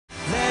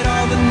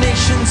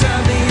ends of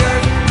the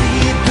earth be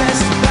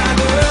blessed by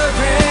the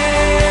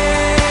rain,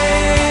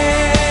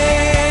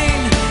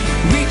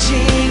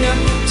 reaching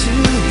up to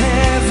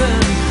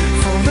heaven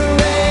for the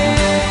rain.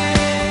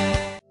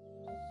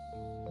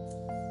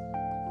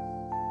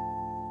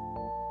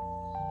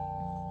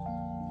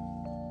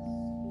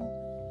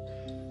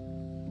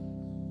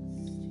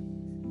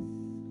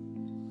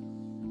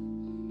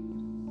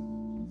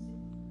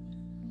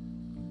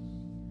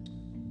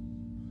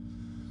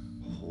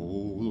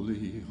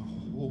 Holy,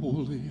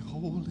 holy,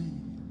 holy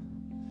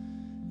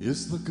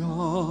is the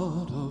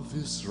God of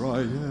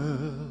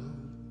Israel.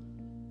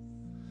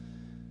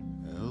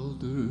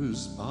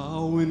 Elders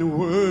bow in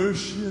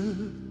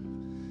worship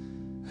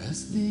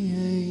as the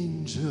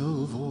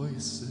angel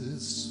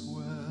voices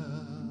swell.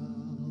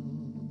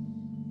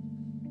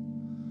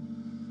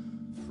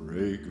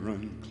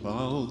 Fragrant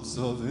clouds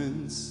of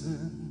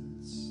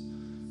incense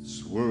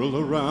swirl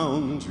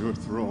around your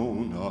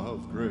throne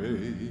of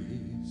grace.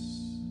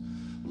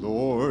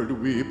 Lord,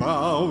 we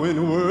bow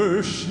in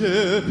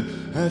worship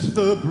at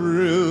the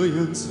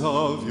brilliance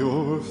of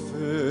your face.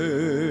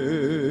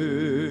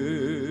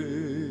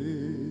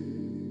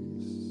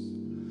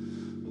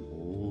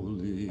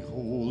 Holy,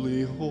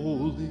 holy,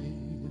 holy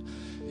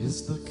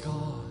is the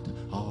God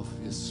of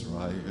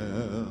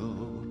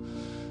Israel.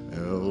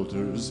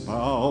 Elders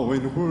bow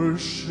in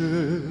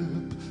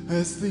worship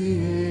as the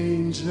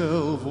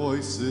angel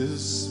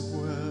voices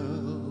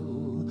swell.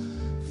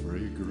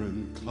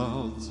 Fragrant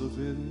clouds of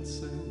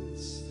incense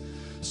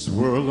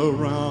swirl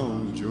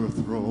around your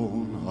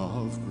throne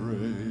of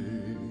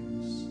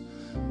grace.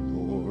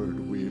 Lord,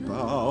 we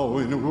bow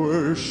in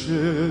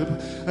worship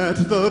at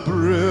the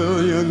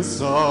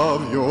brilliance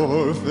of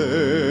your face.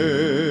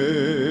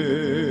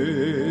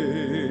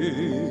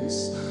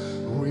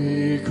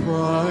 We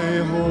cry,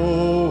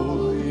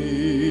 holy,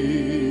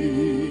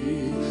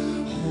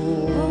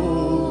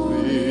 holy,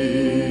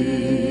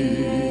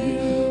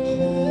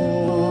 holy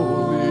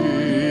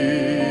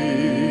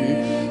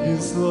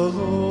is the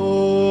Lord.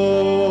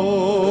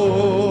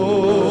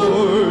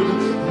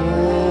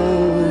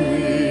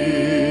 Holy,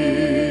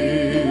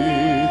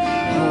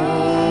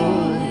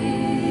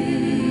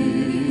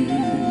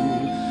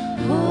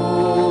 holy,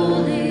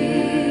 holy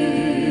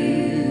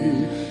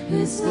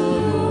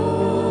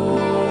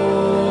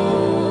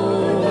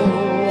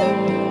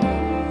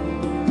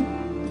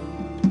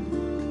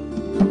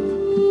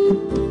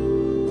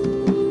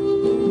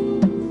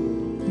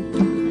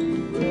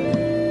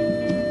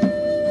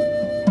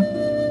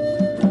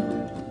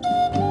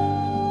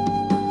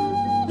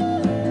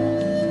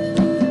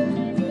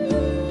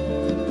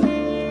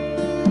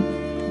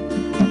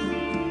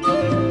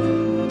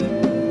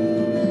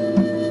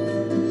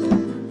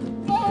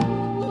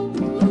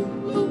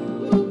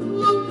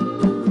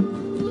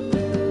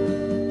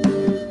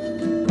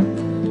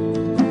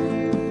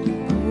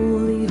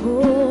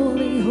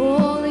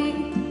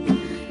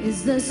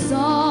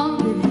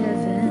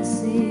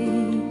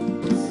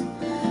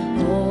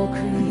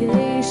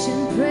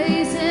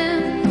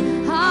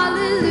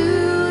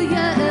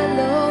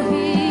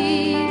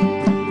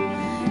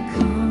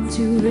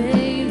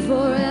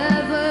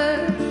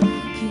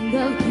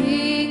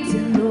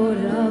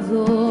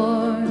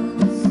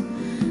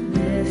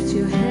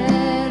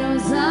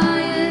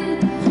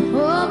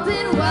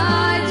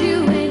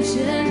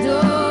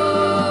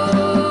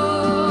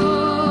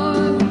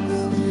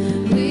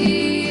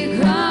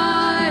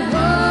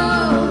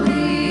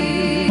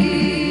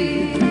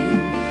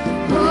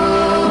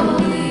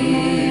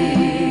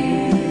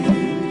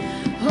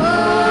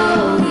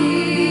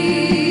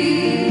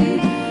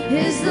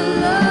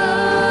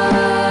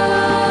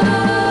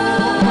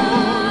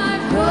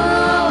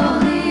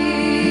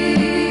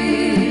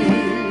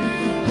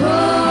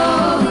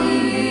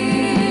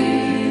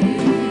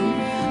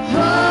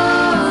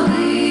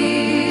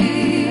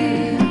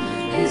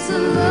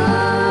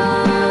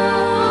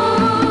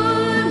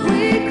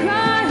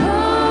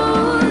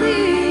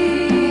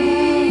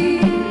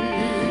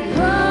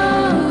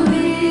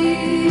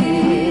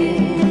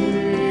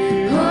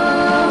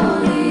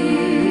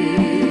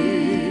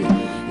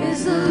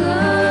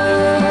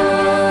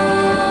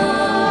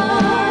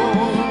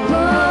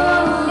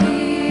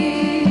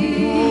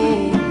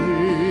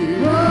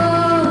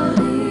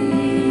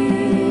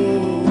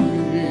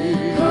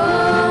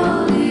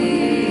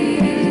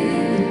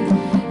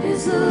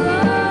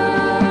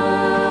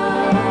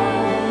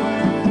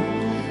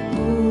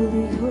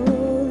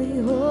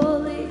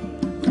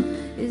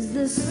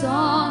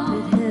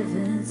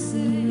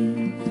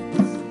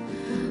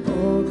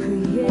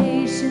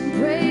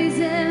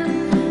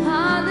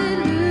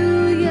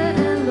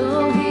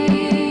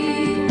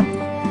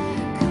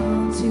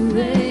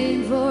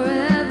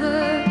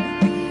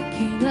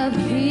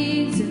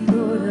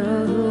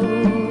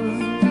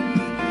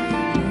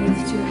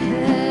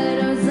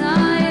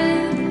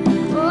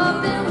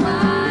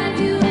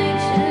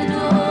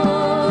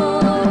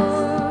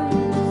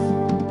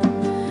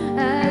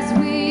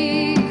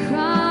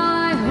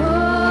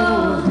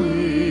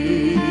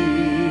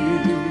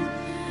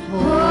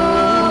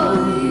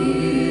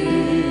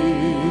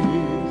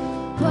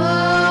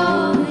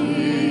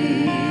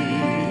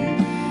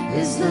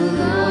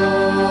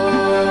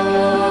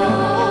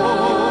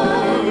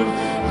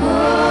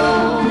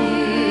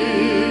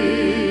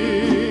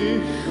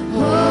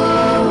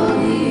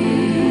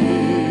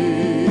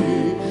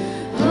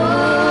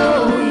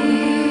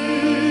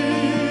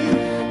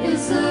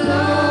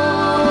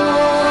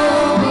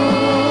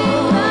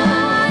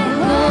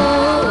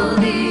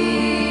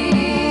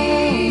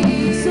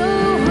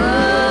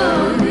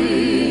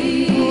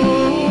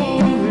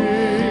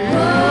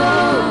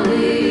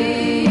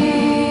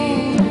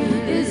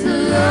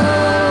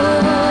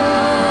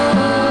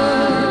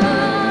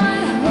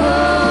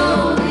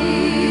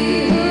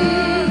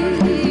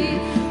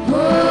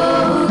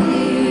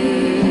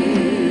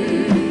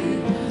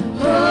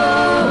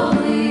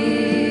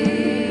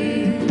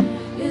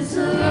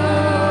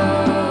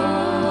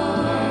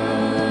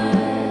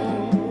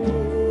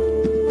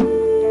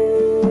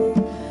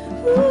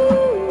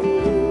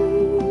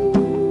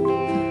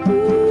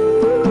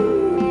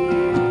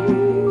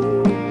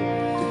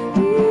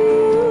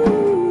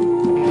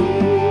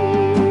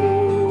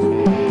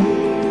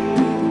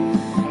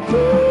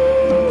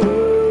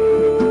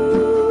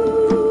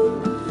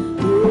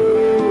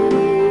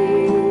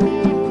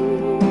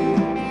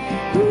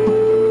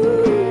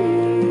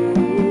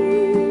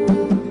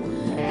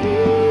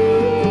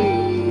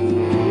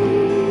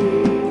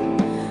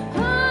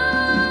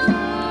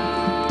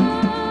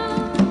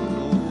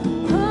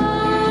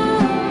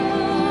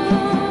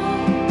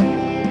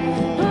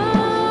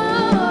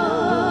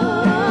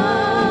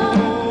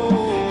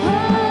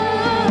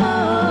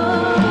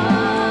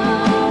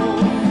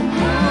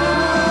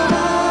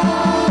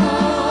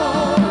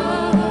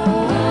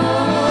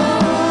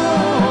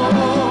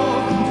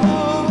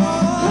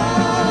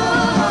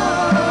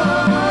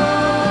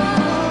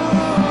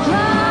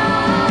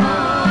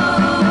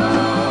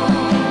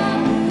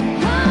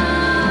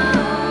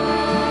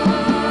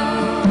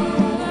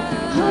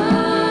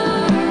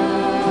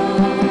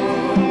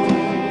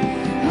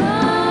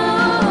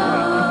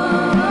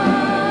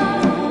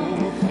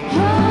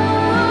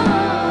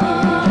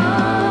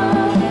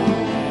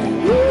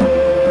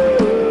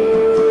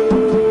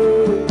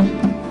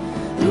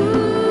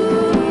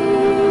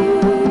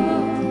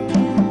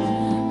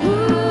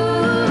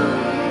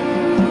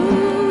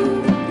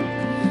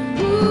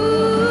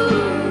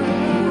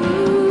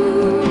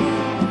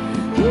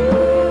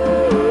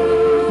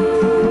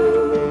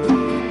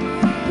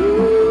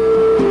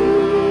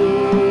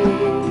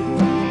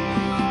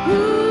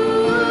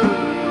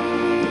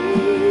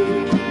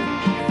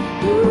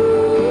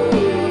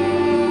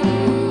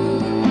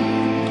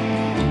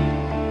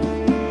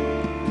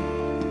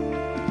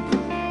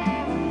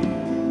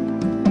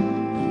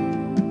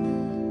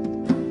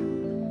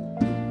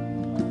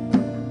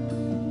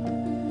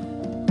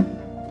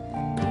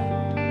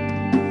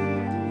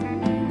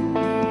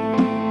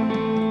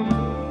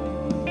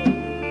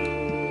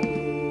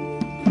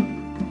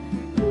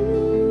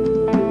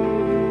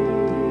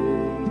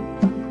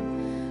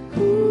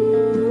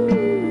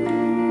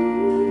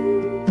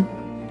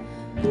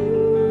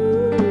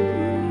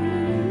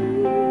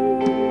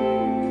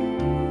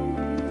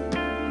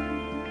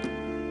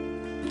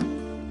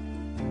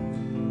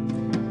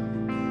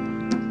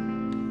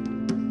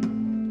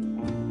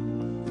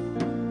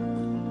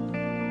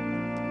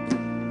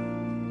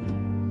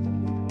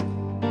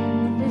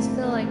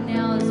feel like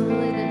now is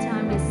really the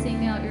time to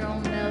sing out your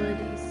own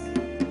melodies.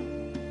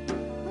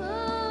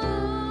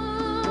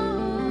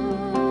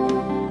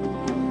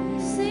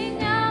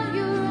 Sing out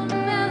your own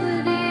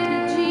melody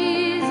to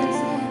Jesus.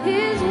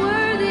 He's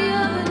worthy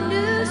of a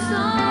new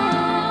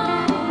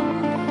song.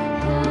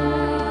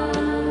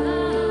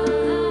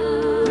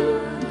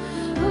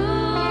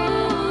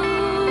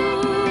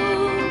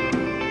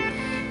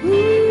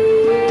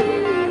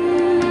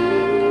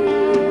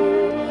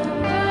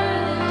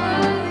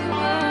 Worthy,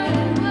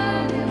 worthy,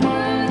 worthy,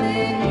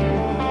 worthy.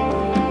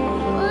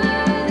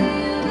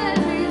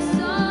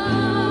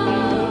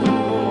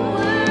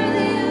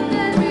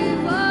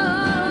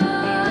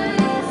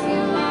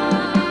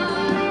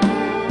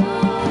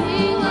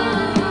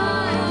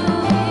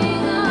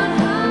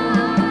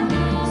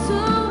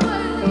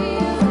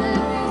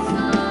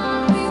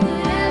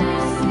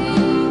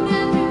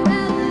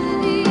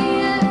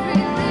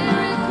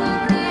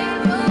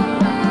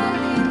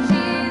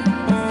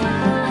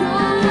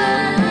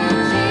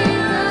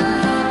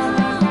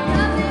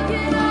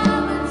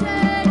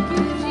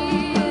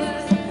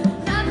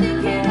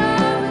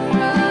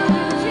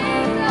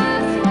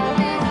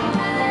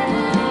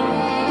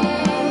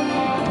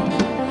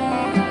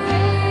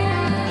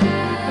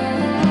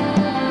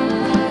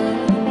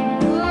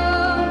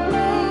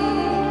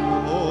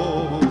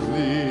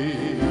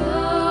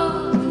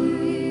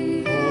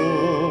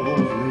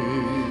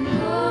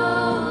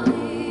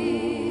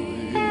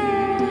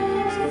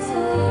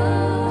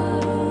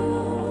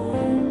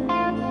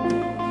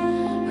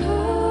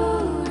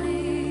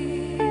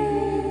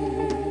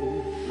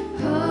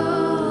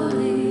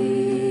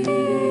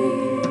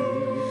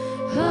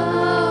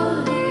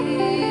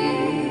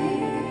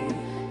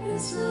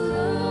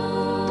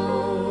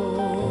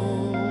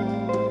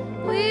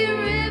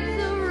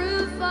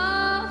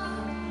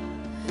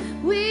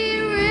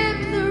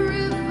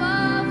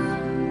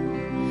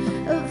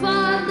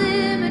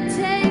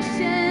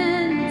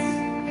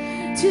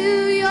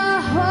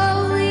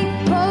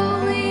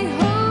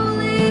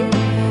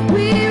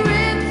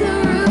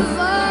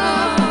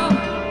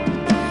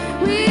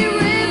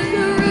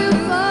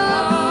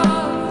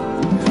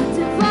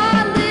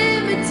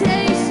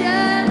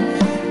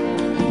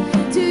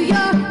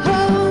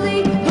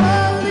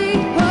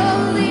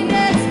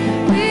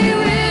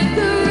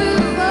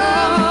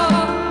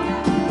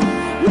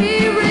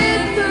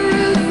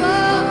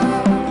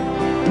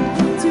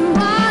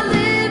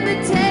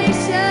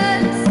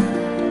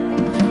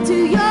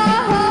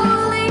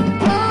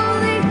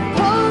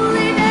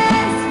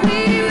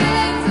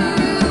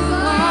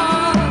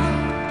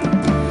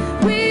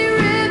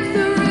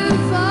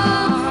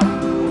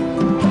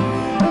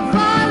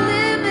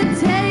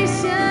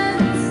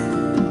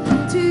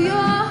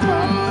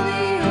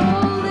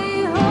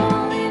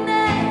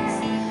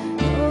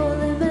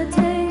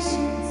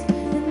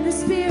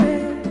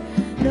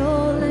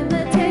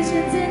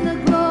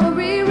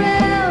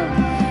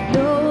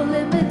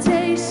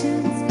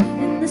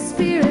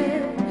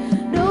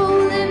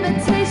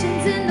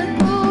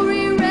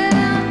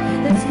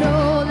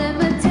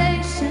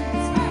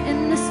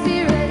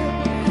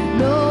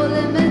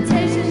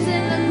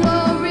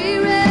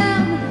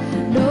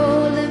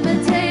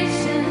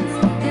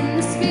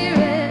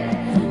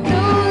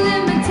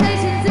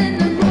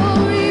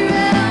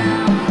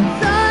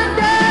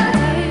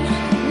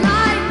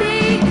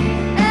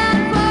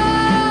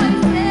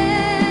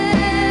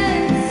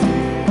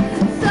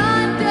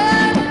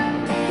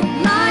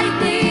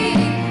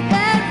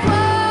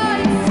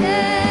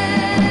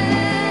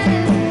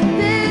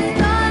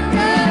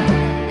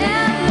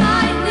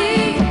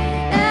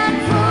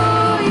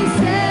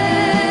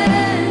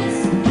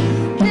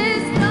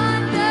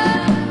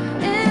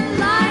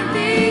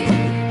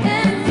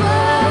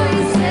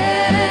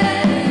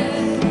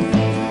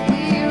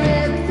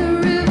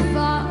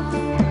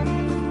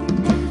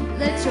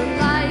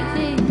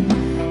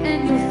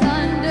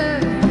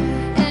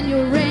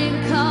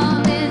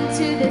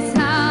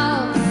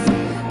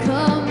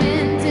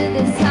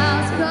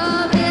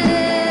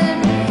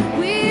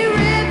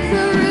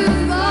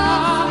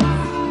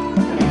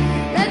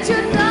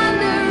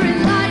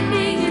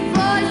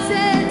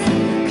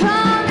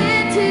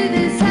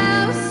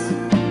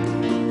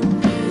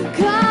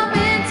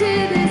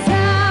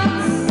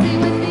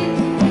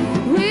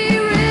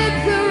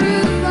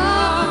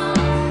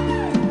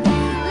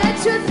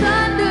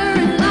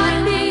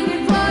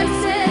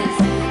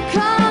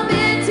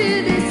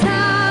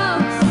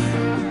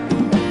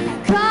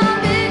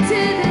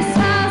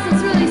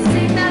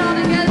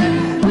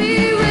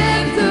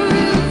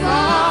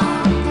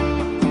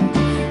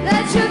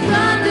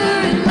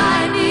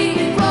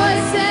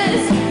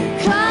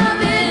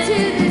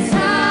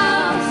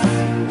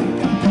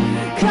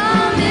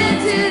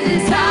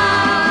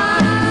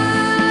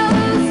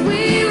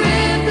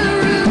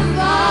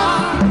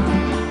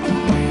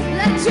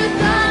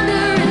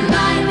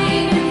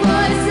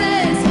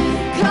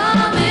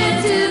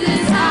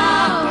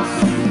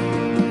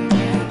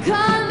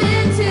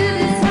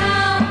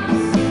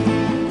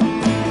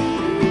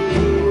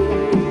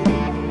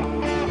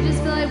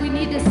 feel like we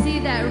need to see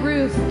that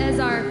roof as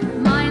our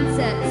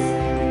mindsets,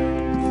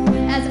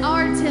 as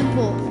our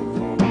temple.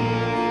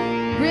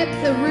 Rip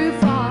the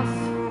roof off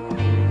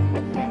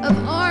of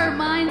our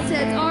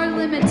mindsets, our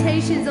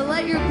limitations, and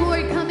let your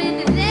glory come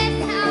into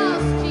this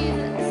house,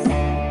 Jesus.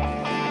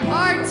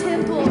 Our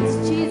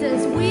temples,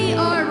 Jesus. We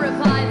are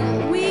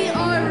revival. We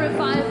are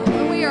revival.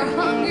 And we are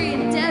hungry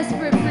and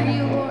desperate for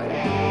you, Lord.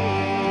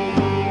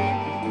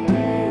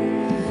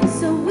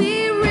 So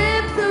we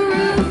rip the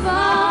roof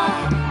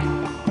off.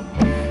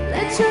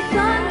 Let your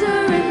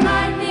thunder and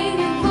lightning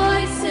and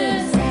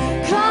voices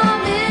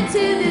come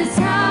into this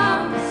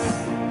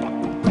house.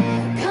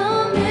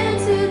 Come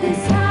into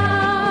this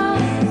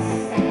house.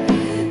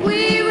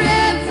 We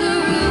rip the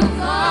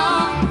roof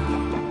off.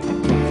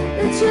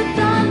 Let your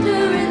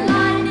thunder and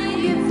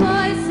lightning and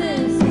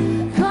voices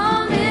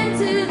come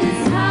into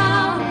this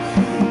house.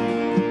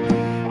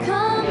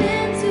 Come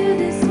into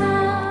this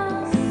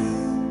house.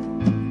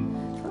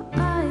 For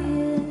I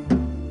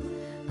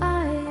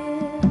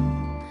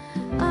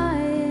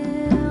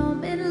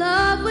am in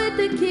love with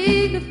the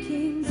King of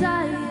Kings.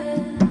 I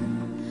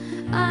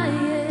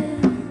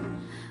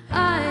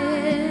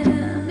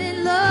am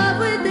in love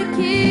with the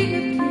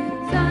King of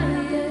Kings. I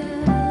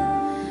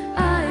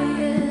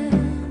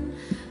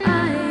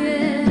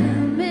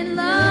am in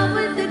love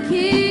with the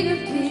King of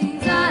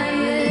Kings. I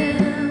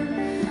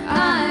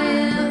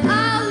am.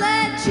 I'll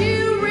let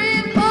you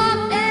rip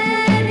off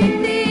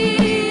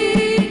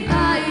anything.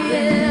 I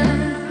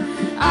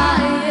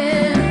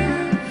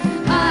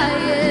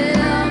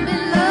am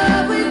in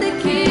love with the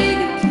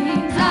King of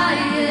Kings. I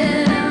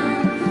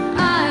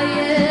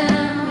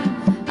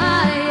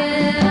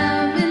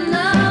am in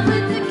love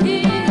with the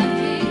King of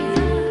Kings.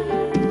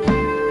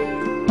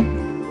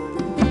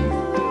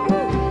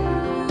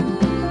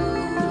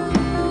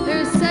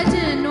 There's such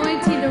an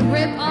anointing to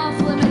rip off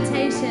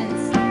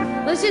limitations.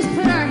 Let's just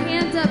put our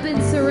hands up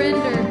and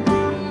surrender.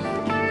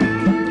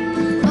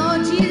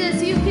 Oh,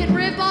 Jesus, you can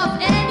rip off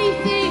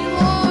anything,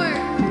 Lord.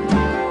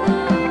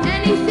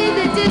 Anything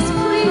that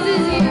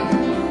displeases you.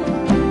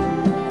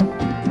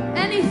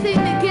 Anything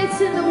that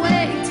gets in the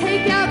way.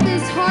 Take out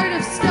this heart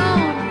of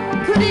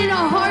stone. Put in a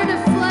heart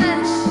of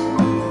flesh.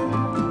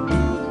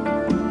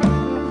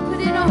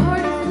 Put in a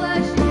heart of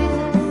flesh,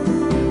 Jesus.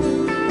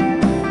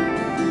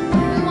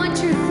 We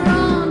want your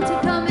throne to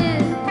come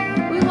in.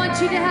 We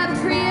want you to have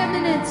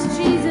preeminence,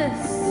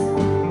 Jesus.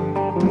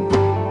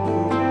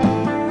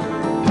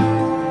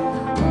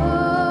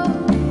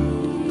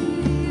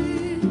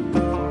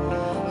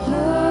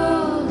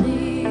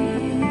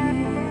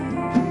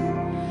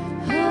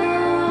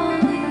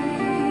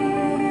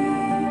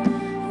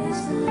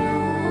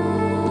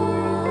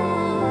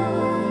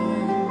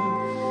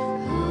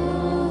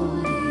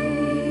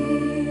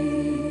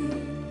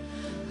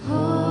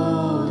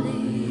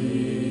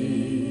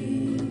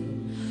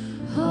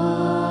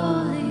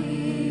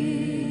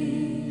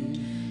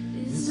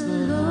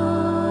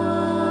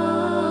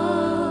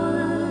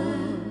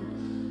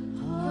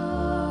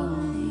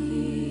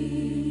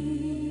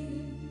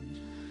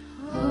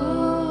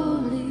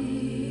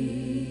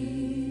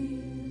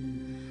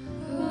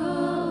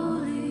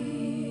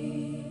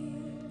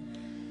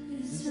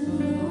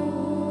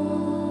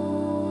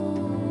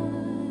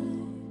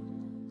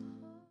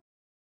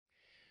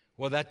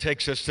 Well, that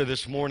takes us to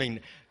this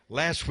morning.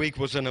 Last week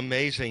was an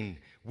amazing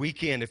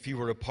weekend. If you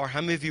were a part,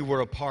 how many of you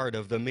were a part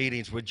of the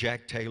meetings with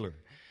Jack Taylor?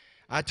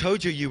 I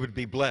told you would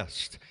be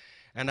blessed,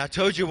 and I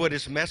told you what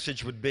his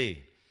message would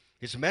be.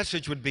 His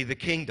message would be the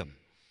kingdom,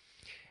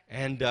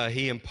 and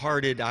he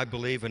imparted, I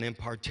believe, an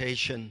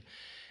impartation.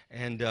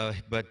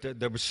 But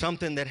there was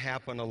something that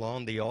happened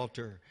along the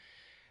altar,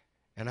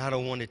 and I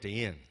don't want it to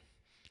end.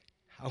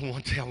 I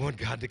want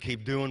God to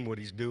keep doing what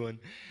he's doing,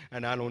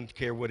 and I don't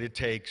care what it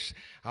takes.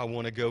 I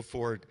want to go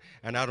for it,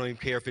 and I don't even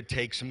care if it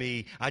takes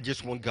me. I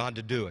just want God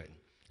to do it.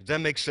 Does that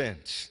make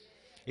sense?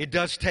 It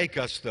does take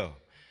us, though.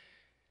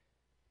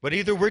 But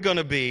either we're going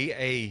to be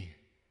a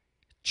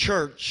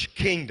church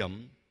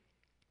kingdom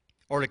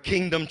or a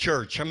kingdom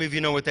church. How many of you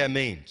know what that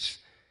means?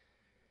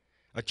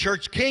 A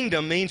church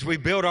kingdom means we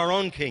build our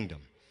own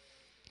kingdom.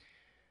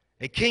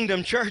 A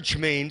kingdom church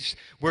means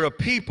we're a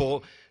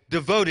people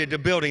devoted to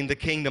building the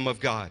kingdom of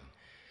God.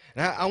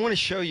 And I want to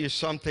show you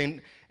something,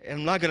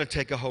 and I'm not going to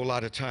take a whole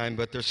lot of time,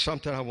 but there's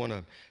something I want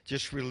to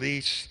just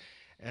release,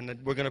 and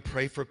we're going to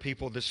pray for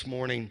people this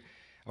morning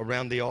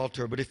around the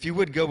altar. But if you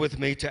would go with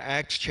me to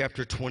Acts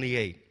chapter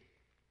 28.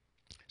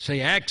 Say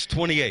Acts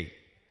 28.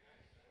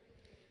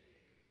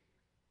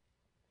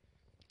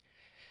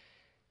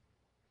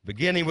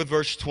 Beginning with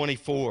verse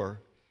 24,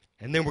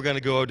 and then we're going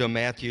to go to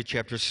Matthew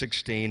chapter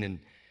 16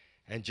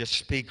 and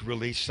just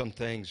release some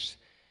things.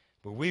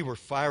 But we were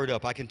fired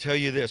up. I can tell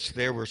you this,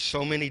 there were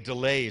so many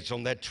delays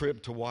on that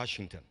trip to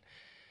Washington.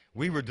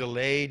 We were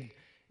delayed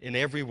in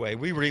every way.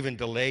 We were even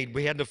delayed.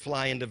 We had to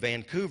fly into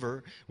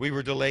Vancouver. We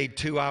were delayed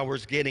 2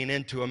 hours getting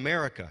into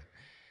America.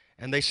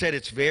 And they said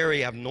it's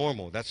very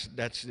abnormal.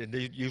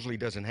 It usually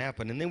doesn't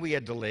happen. And then we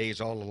had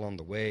delays all along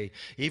the way.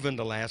 Even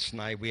the last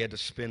night, we had to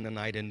spend the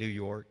night in New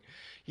York.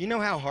 You know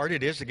how hard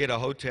it is to get a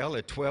hotel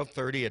at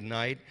 12:30 at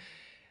night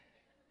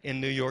in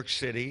New York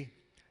City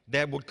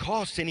that would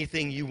cost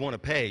anything you want to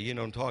pay? You know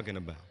what I'm talking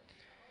about.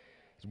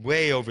 It's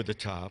way over the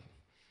top.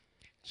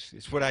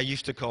 It's what I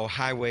used to call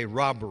highway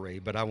robbery,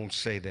 but I won't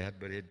say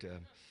that. But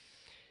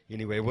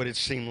anyway, what it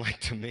seemed like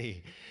to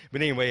me.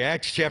 But anyway,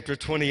 Acts chapter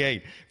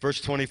 28, verse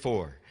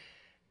 24.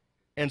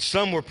 And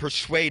some were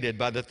persuaded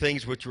by the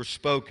things which were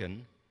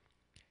spoken,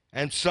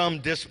 and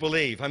some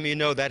disbelieve. How many of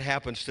you know that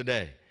happens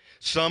today?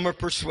 Some are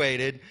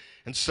persuaded,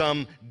 and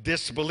some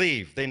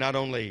disbelieve. They not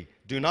only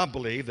do not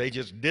believe, they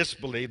just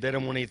disbelieve. They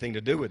don't want anything to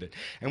do with it.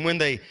 And when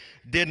they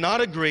did not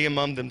agree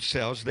among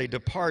themselves, they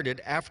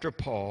departed after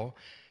Paul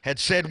had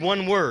said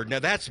one word. Now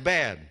that's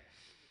bad.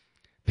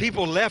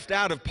 People left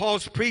out of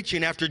Paul's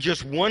preaching after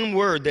just one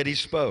word that he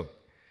spoke.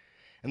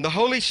 And the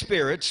Holy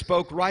Spirit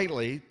spoke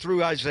rightly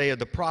through Isaiah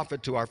the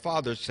prophet to our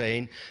fathers,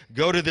 saying,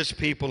 Go to this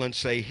people and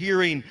say,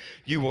 Hearing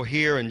you will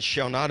hear and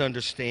shall not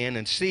understand,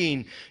 and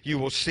seeing you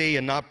will see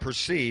and not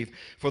perceive.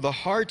 For the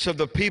hearts of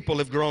the people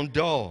have grown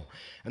dull,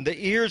 and the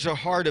ears are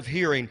hard of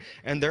hearing,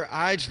 and their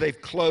eyes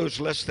they've closed,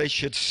 lest they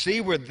should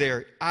see with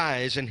their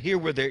eyes and hear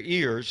with their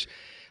ears,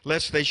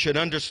 lest they should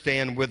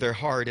understand with their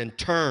heart and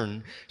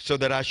turn so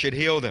that I should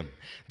heal them.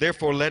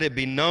 Therefore, let it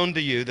be known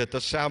to you that the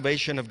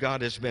salvation of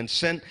God has been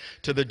sent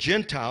to the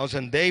Gentiles,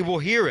 and they will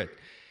hear it.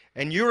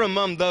 And you're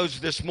among those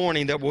this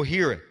morning that will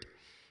hear it.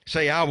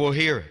 Say, I will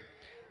hear it.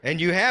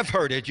 And you have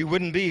heard it. You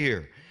wouldn't be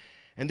here.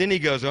 And then he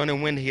goes on,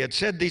 and when he had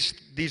said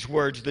these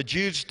words, the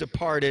Jews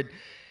departed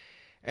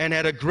and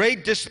had a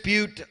great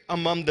dispute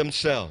among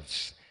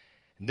themselves.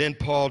 And then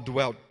Paul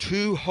dwelt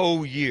 2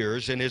 whole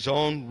years in his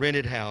own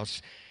rented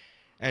house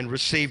and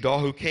received all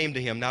who came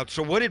to him. Now,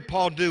 so what did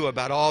Paul do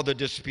about all the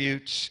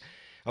disputes,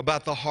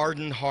 about the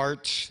hardened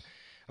hearts,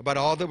 about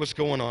all that was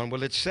going on?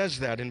 Well, it says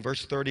that in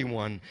verse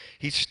 31.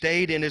 He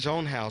stayed in his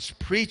own house,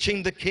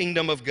 preaching the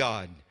kingdom of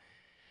God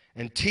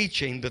and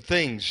teaching the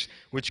things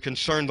which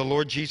concern the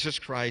Lord Jesus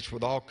Christ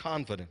with all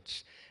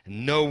confidence,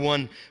 and no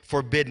one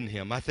forbidden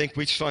him. I think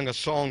we sung a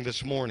song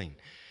this morning.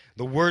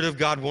 The word of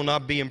God will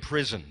not be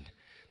imprisoned.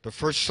 The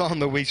first song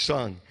that we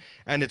sung,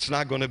 and it's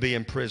not going to be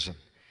imprisoned.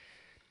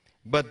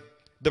 But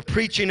the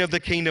preaching of the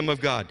kingdom of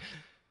God.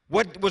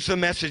 What was the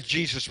message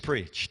Jesus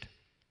preached?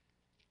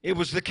 It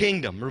was the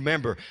kingdom.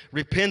 Remember,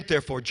 repent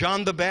therefore.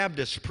 John the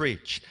Baptist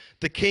preached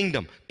the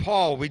kingdom.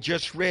 Paul, we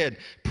just read,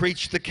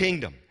 preached the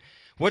kingdom.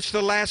 What's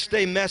the last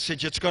day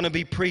message that's going to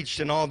be preached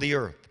in all the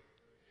earth?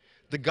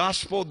 The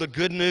gospel, the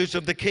good news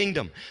of the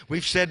kingdom.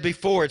 We've said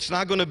before, it's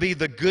not going to be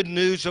the good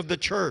news of the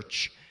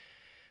church.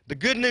 The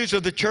good news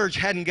of the church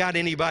hadn't got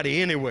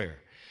anybody anywhere.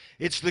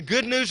 It's the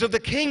good news of the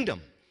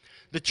kingdom.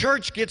 The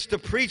church gets to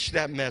preach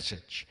that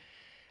message,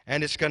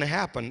 and it's going to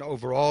happen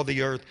over all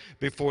the earth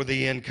before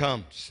the end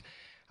comes.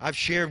 I've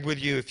shared with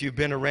you, if you've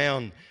been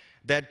around,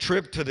 that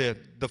trip to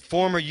the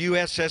former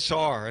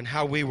USSR and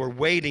how we were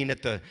waiting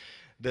at the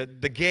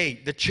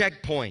gate, the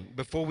checkpoint,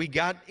 before we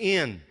got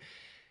in.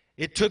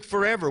 It took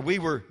forever. We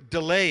were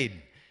delayed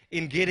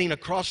in getting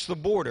across the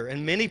border,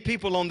 and many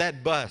people on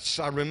that bus,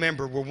 I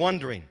remember, were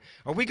wondering,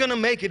 are we going to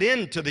make it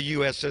into the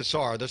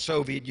USSR, the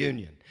Soviet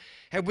Union?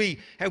 Have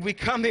we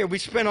come here? We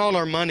spent all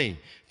our money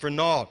for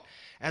naught.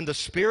 And the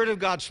Spirit of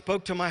God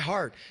spoke to my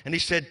heart. And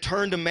he said,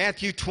 turn to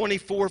Matthew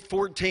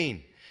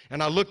 24:14.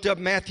 And I looked up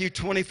Matthew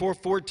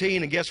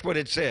 24:14, and guess what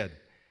it said?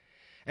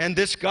 And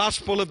this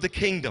gospel of the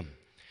kingdom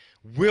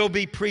will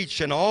be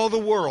preached in all the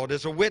world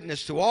as a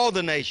witness to all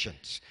the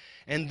nations.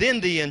 And then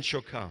the end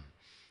shall come.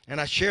 And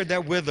I shared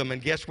that with them,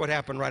 and guess what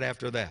happened right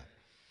after that?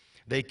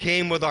 They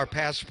came with our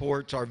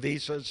passports, our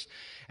visas,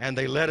 and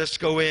they let us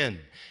go in.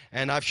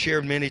 And I've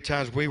shared many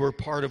times, we were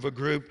part of a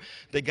group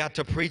that got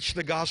to preach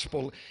the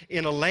gospel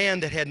in a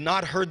land that had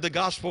not heard the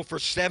gospel for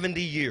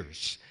 70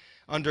 years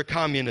under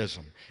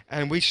communism.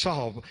 And we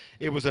saw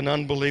it was an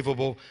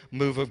unbelievable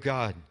move of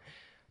God.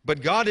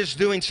 But God is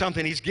doing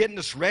something. He's getting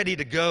us ready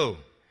to go.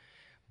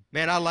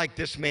 Man, I like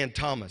this man,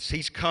 Thomas.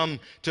 He's come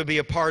to be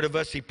a part of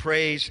us. He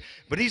prays,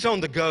 but he's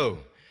on the go.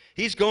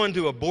 He's going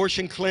to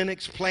abortion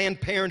clinics, Planned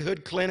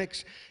Parenthood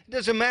clinics. It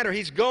doesn't matter.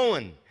 He's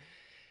going.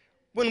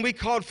 When we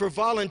called for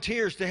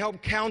volunteers to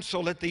help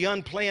counsel at the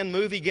unplanned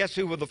movie, guess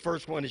who was the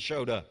first one that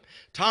showed up?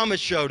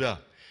 Thomas showed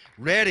up.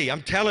 Ready.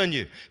 I'm telling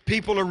you,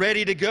 people are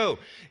ready to go.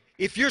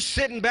 If you're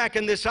sitting back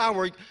in this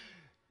hour,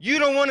 you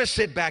don't want to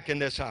sit back in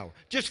this hour.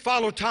 Just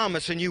follow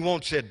Thomas and you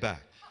won't sit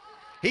back.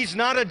 He's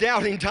not a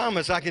doubting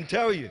Thomas, I can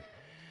tell you.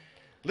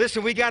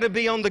 Listen, we got to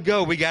be on the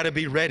go. We got to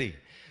be ready.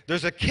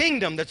 There's a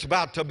kingdom that's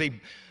about to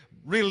be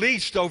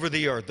released over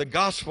the earth, the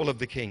gospel of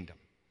the kingdom.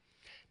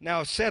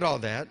 Now, I've said all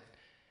that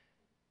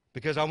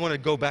because I want to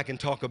go back and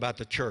talk about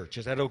the church.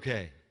 Is that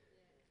okay?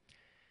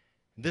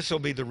 This will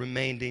be the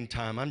remaining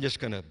time. I'm just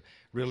going to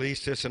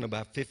release this in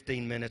about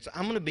 15 minutes.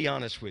 I'm going to be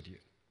honest with you.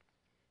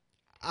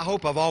 I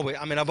hope I've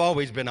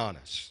always been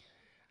honest.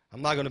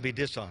 I'm not going to be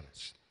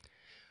dishonest.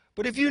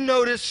 But if you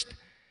noticed,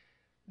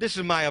 this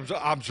is my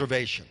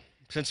observation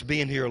since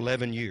being here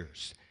 11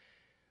 years.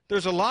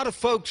 There's a lot of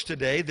folks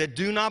today that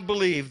do not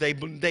believe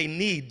they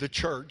need the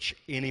church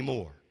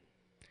anymore.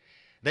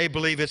 They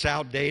believe it's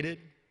outdated.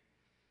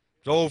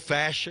 It's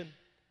old-fashioned.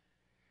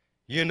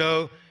 You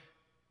know,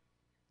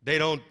 they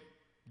don't,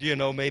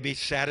 maybe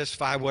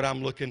satisfy what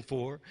I'm looking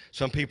for.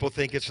 Some people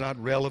think it's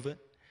not relevant.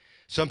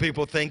 Some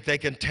people think they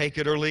can take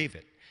it or leave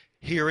it.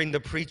 Hearing the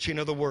preaching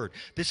of the word.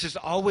 This is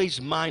always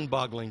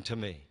mind-boggling to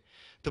me.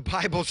 The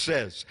Bible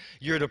says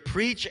you're to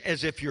preach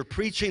as if you're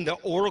preaching the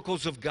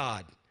oracles of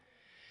God.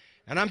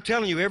 And I'm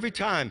telling you, every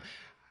time,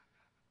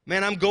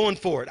 man, I'm going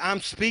for it. I'm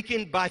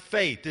speaking by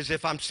faith as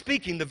if I'm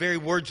speaking the very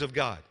words of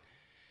God.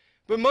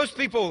 But most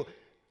people,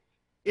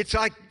 it's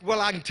like,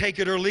 well, I can take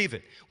it or leave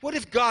it. What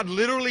if God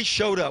literally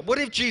showed up? What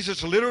if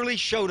Jesus literally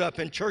showed up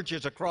in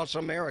churches across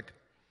America?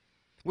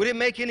 Would it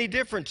make any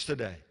difference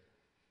today?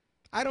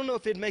 I don't know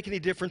if it'd make any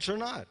difference or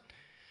not.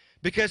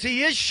 Because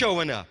he is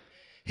showing up.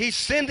 He's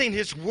sending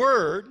his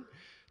word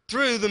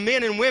through the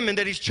men and women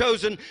that he's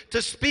chosen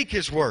to speak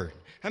his word.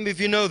 How many of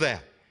you know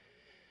that?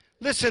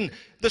 Listen,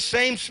 the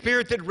same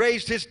Spirit that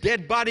raised his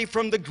dead body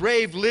from the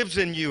grave lives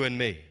in you and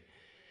me.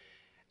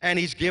 And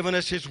he's given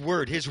us his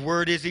word. His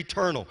word is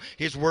eternal.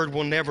 His word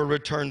will never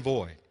return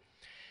void.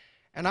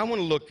 And I want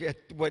to look at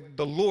what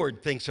the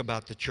Lord thinks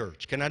about the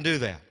church. Can I do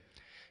that?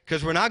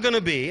 Because we're not going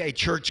to be a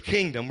church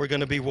kingdom. We're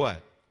going to be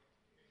what?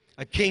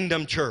 A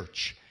kingdom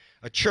church.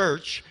 A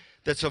church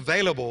that's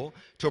available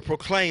to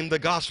proclaim the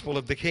gospel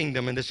of the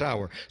kingdom in this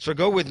hour. So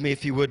go with me,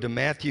 if you would, to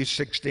Matthew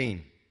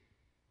 16.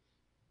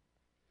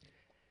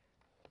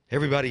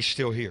 Everybody's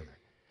still here.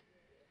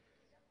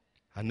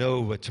 I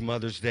know it's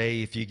Mother's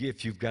Day. If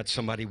you've got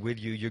somebody with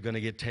you, you're going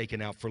to get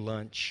taken out for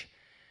lunch.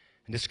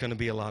 And it's going to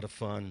be a lot of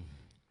fun.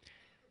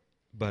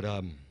 But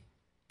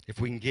if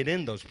we can get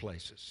in those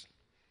places.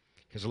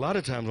 Because a lot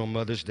of times on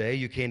Mother's Day,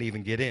 you can't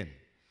even get in.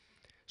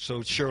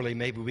 So surely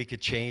maybe we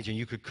could change and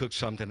you could cook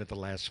something at the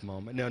last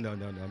moment. No,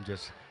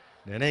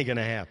 that ain't going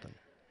to happen.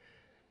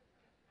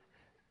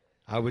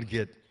 I would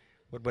get,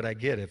 what would I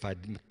get if I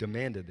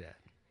demanded that?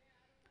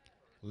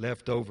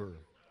 Leftover,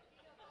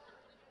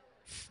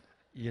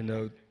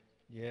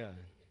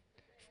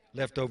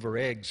 leftover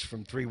eggs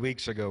from 3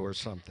 weeks ago or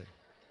something.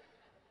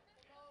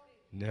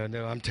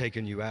 No, I'm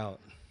taking you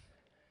out.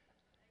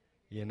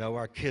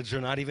 Our kids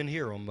are not even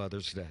here on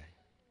Mother's Day.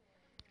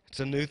 It's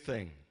a new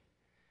thing.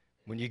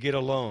 When you get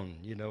alone,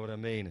 you know what I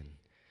mean?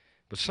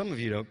 But some of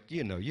you don't,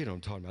 you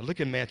don't talk about it. Look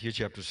in Matthew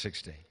chapter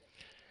 16,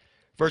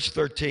 verse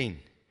 13.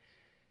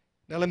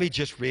 Now let me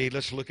just read.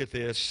 Let's look at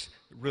this,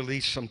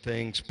 release some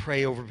things,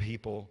 pray over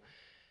people,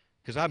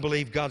 because I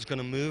believe God's going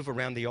to move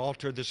around the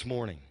altar this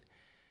morning.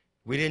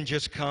 We didn't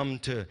just come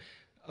to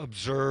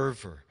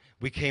observe, or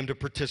we came to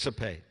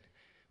participate.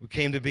 We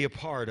came to be a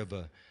part of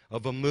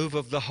a move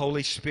of the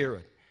Holy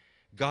Spirit.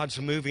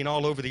 God's moving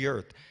all over the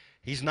earth.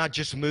 He's not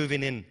just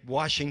moving in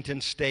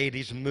Washington State.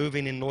 He's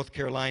moving in North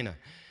Carolina.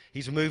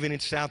 He's moving in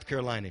South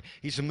Carolina.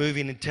 He's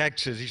moving in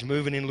Texas. He's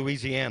moving in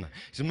Louisiana.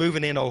 He's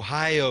moving in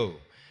Ohio.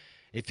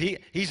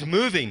 He's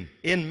moving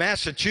in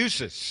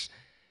Massachusetts.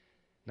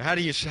 Now, how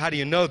do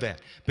you know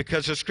that?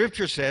 Because the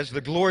Scripture says the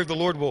glory of the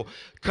Lord will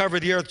cover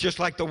the earth just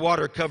like the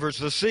water covers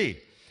the sea.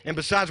 And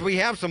besides, we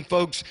have some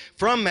folks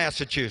from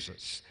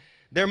Massachusetts.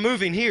 They're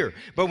moving here.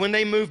 But when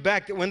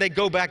they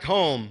go back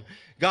home,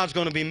 God's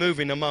going to be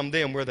moving among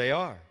them where they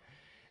are.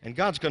 And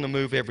God's going to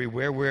move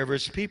everywhere, wherever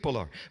his people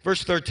are.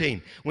 Verse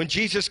 13, when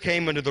Jesus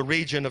came into the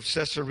region of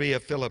Caesarea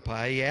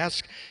Philippi, he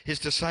asked his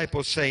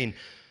disciples, saying,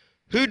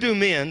 who do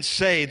men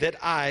say that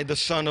I, the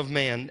Son of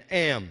Man,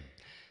 am?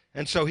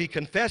 And so he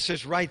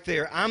confesses right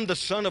there, I'm the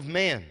Son of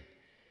Man.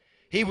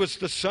 He was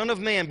the Son of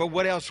Man, but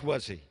what else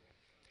was he?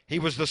 He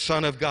was the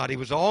Son of God. He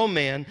was all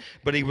man,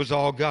 but he was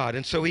all God.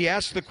 And so he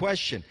asked the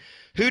question,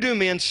 who do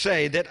men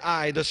say that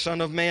I, the Son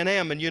of Man,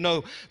 am?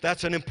 And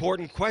that's an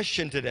important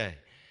question today.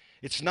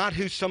 It's not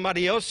who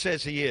somebody else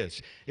says he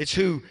is. It's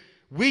who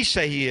we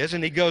say he is,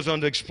 and he goes on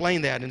to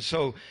explain that. And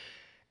so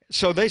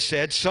they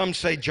said, some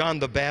say John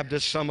the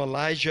Baptist, some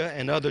Elijah,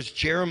 and others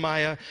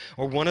Jeremiah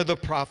or one of the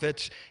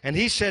prophets. And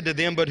he said to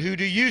them, but who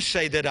do you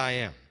say that I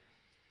am?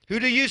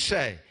 Who do you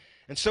say?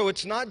 And so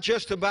it's not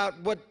just about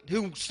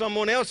who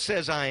someone else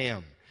says I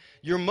am.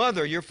 Your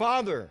mother, your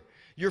father,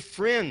 your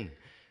friend,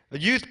 a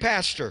youth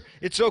pastor.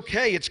 It's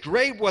okay. It's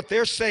great what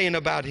they're saying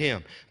about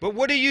him. But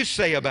what do you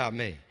say about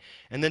me?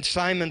 And then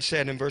Simon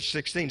said in verse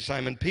 16,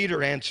 Simon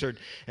Peter answered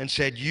and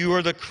said, you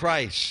are the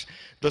Christ,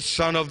 the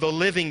Son of the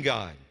living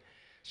God.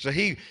 So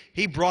he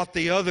brought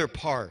the other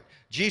part.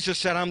 Jesus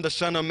said, I'm the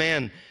Son of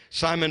Man.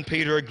 Simon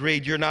Peter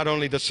agreed, you're not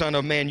only the Son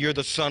of Man, you're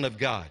the Son of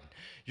God.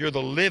 You're the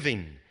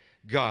living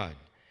God.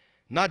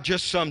 Not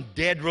just some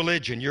dead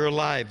religion, you're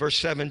alive. Verse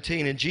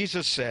 17, and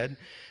Jesus said,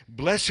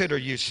 blessed are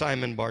you,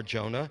 Simon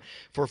Bar-Jonah,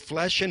 for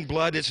flesh and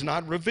blood has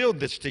not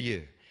revealed this to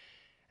you.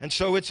 And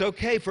so it's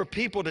okay for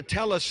people to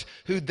tell us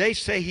who they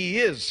say he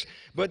is,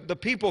 but the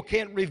people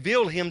can't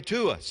reveal him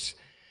to us.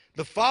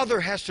 The Father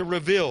has to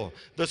reveal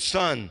the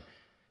Son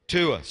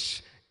to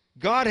us.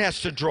 God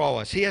has to draw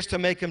us. He has to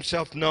make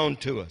himself known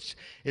to us.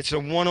 It's a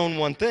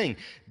one-on-one thing.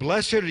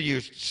 Blessed are you,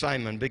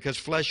 Simon, because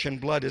flesh and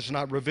blood has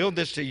not revealed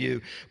this to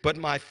you, but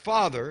my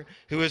Father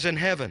who is in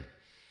heaven.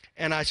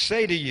 And I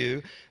say to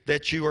you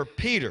that you are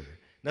Peter.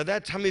 Now,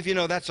 that's how many of you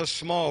know that's a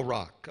small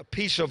rock, a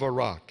piece of a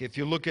rock, if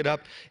you look it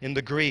up in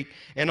the Greek.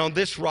 And on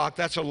this rock,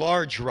 that's a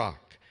large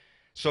rock.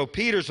 So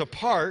Peter's a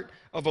part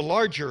of a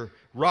larger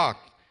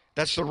rock.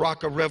 That's the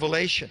rock of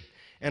Revelation.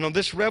 And on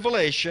this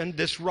revelation,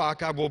 this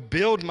rock, I will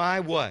build my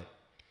what?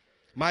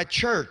 My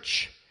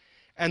church.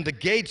 And the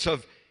gates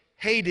of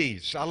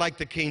Hades, I like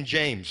the King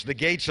James, the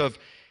gates of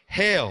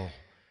hell.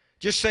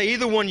 Just say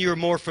either one you're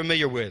more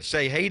familiar with.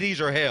 Say Hades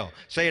or hell.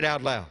 Say it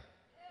out loud.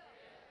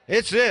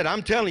 It's it.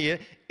 I'm telling you,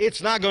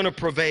 it's not going to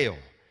prevail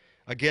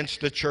against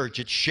the church.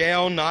 It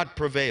shall not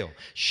prevail,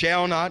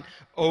 shall not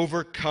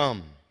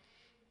overcome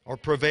or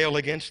prevail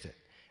against it.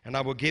 And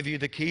I will give you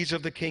the keys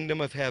of the kingdom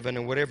of heaven,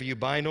 and whatever you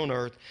bind on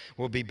earth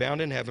will be bound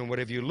in heaven.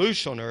 Whatever you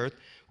loose on earth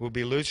will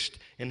be loosed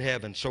in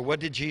heaven. So what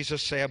did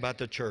Jesus say about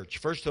the church?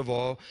 First of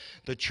all,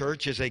 the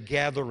church is a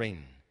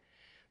gathering.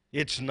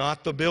 It's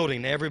not the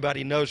building.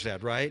 Everybody knows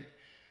that, right?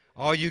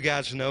 All you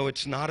guys know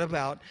it's not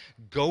about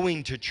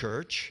going to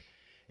church.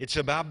 It's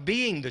about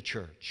being the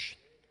church.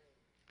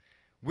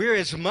 We're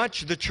as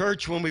much the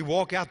church when we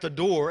walk out the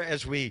door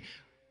as we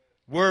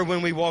were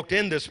when we walked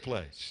in this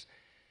place.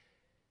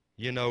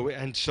 You know,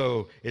 and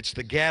so it's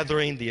the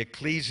gathering, the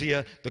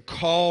ecclesia, the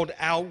called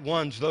out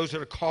ones, those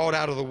that are called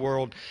out of the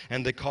world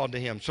and they called to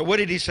him. So what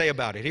did he say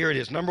about it? Here it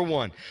is. Number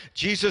one,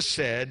 Jesus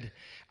said,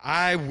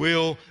 I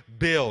will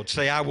build.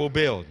 Say, I will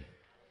build.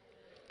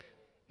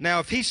 Now,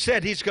 if he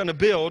said he's going to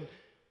build,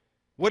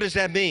 what does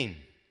that mean?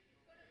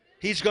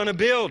 He's going to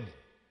build.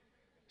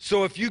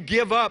 So if you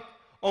give up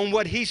on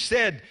what he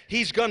said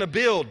he's going to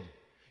build,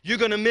 you're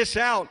going to miss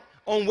out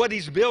on what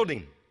he's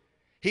building.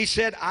 He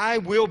said, I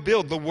will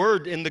build. The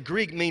word in the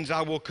Greek means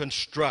I will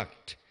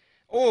construct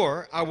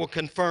or I will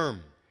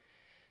confirm.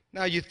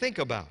 Now you think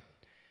about,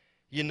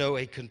 you know,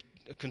 a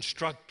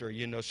constructor,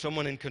 you know,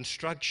 someone in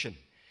construction.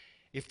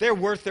 If they're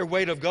worth their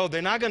weight of gold,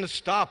 they're not going to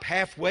stop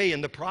halfway in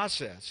the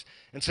process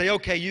and say,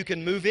 okay, you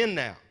can move in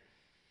now.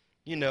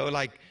 You know,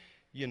 like,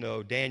 you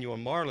know, Daniel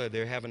and Marla,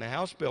 they're having a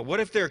house built.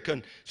 What if their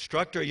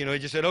constructor, you know, he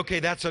just said,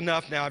 okay, that's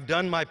enough now. I've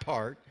done my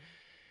part.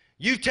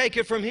 You take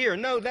it from here.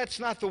 No, that's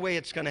not the way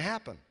it's going to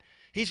happen.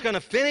 He's going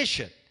to finish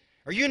it,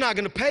 or you're not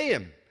going to pay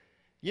him.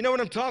 You know what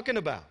I'm talking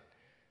about?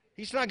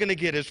 He's not going to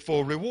get his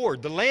full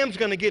reward. The Lamb's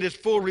going to get his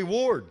full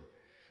reward,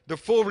 the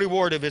full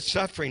reward of his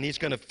suffering. He's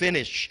going to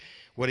finish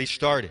what he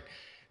started.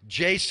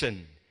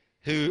 Jason,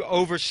 who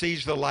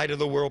oversees the Light of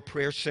the World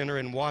Prayer Center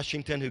in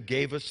Washington, who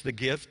gave us the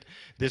gift,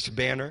 this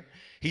banner,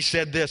 he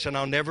said this, and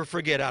I'll never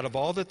forget, out of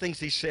all the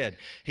things he said,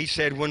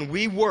 when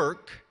we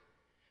work,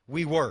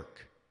 we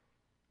work.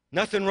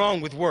 Nothing wrong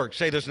with work.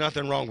 Say there's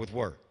nothing wrong with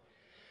work.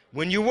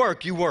 When you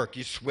work,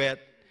 you sweat,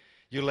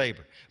 you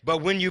labor.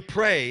 But when you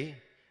pray,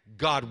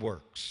 God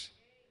works.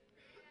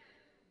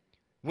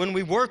 When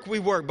we work,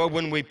 but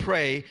when we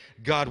pray,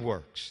 God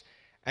works.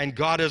 And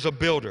God is a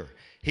builder.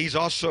 He's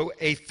also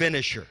a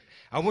finisher.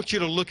 I want you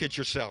to look at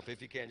yourself,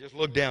 if you can. Just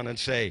look down and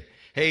say,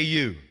 hey,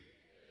 you.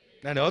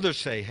 And others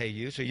say, hey,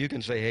 you, so you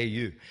can say, hey,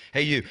 you.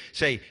 Hey, you.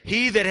 Say,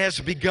 he that has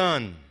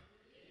begun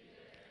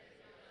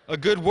a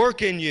good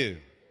work in you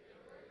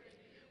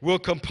will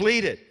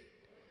complete it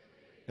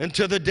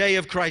until the day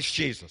of Christ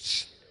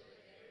Jesus.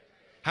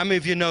 How many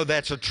of you know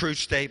that's a true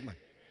statement?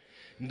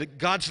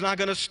 God's not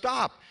going to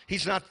stop.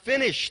 He's not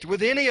finished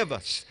with any of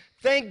us.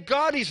 Thank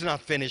God he's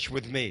not finished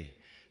with me.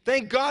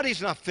 Thank God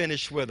he's not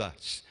finished with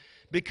us.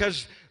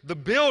 Because the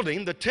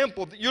building, the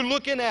temple, you're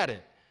looking at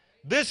it.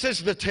 This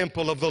is the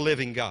temple of the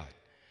living God.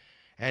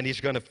 And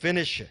he's going to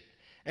finish it.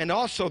 And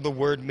also the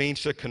word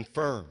means to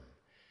confirm.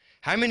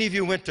 How many of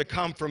you went to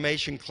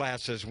confirmation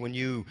classes when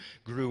you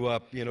grew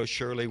up? You know,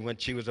 Shirley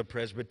she was a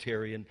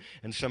Presbyterian,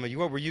 and some of you,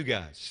 what were you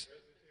guys?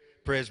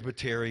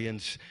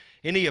 Presbyterians.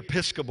 Any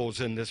Episcopals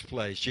in this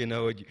place, you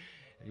know?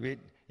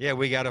 Yeah,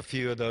 we got a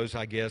few of those,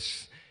 I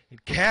guess.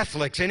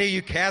 Catholics, any of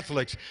you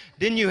Catholics,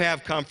 didn't you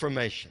have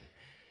confirmation?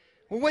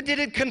 Well, what did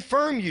it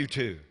confirm you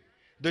to?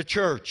 The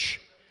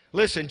church.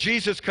 Listen,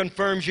 Jesus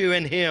confirms you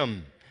in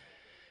him.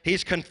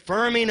 He's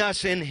confirming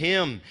us in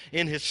him,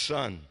 in his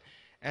Son.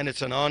 And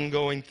it's an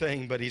ongoing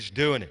thing, but he's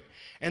doing it.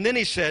 And then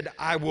he said,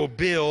 I will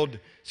build.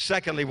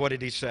 Secondly, what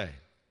did he say?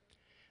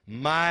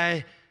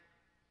 My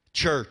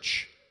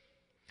church.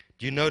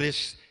 Do you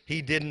notice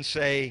he didn't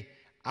say,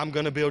 I'm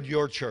going to build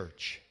your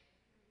church.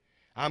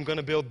 I'm going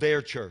to build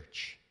their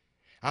church.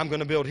 I'm going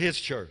to build his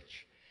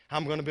church.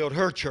 I'm going to build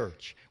her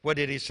church. What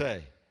did he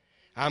say?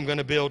 I'm going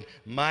to build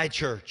my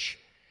church.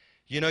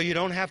 You know, you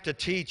don't have to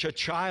teach a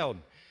child,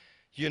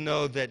 you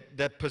know,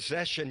 that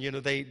possession, you know,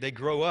 they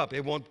grow up.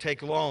 It won't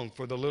take long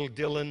for the little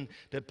Dylan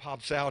that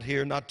pops out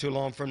here not too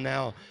long from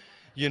now.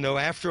 You know,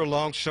 after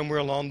somewhere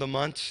along the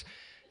months,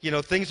 you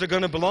know, things are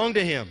going to belong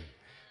to him.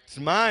 It's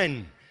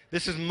mine.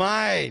 This is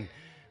mine.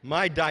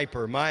 My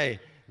diaper, my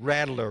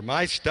rattler,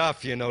 my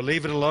stuff, you know,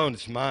 leave it alone.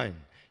 It's mine.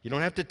 You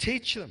don't have to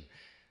teach them.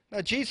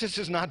 Now, Jesus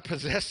is not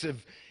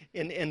possessive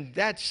in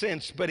that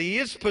sense, but he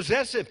is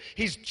possessive.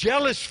 He's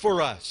jealous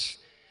for us.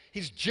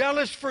 He's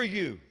jealous for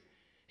you.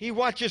 He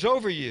watches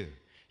over you.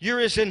 You're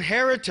his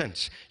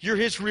inheritance. You're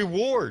his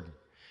reward.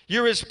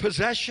 You're his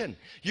possession.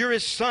 You're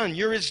his son.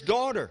 You're his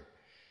daughter.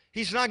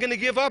 He's not going to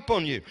give up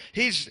on you.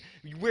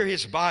 We're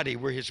his body,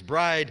 we're his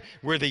bride,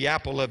 we're the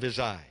apple of his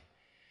eye.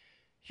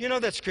 You know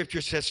that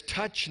scripture says,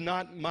 touch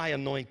not my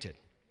anointed.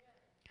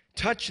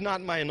 Touch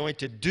not my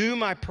anointed. Do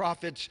my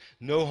prophets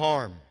no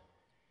harm.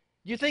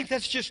 You think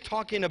that's just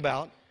talking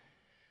about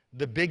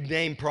the big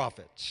name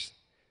prophets?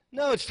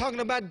 No, it's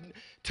talking about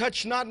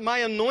touch not my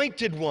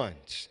anointed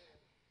ones.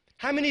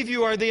 How many of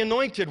you are the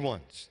anointed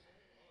ones?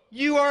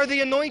 You are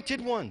the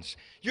anointed ones.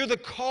 You're the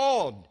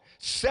called,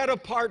 set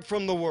apart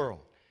from the world.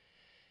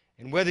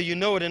 And whether you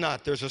know it or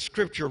not, there's a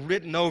scripture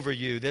written over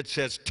you that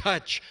says,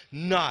 touch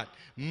not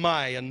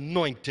my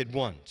anointed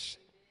ones.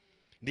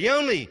 The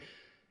only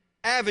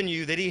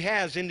avenue that he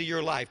has into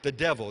your life, the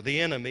devil, the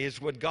enemy,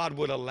 is what God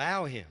would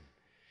allow him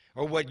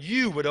or what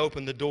you would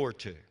open the door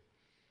to.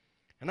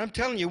 And I'm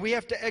telling you, we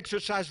have to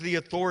exercise the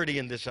authority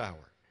in this hour.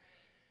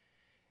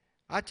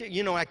 I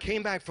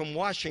came back from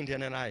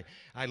Washington and I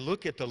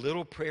look at the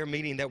little prayer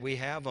meeting that we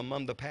have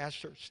among the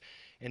pastors,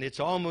 and it's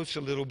almost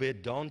a little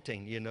bit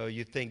daunting.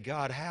 You think,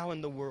 God, how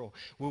in the world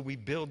will we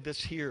build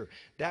this here?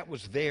 That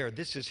was there.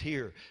 This is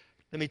here.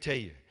 Let me tell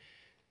you,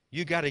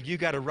 you got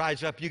to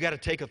rise up. You got to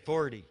take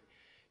authority.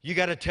 You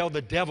got to tell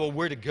the devil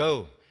where to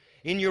go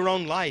in your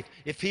own life.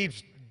 If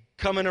he's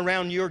coming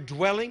around your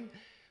dwelling,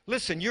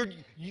 listen,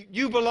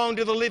 you belong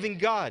to the living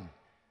God.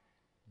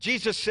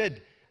 Jesus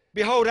said,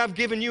 behold, I've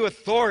given you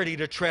authority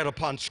to tread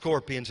upon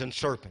scorpions and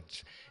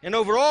serpents and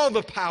over all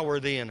the power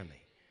of the enemy.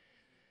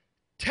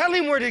 Tell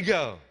him where to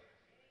go.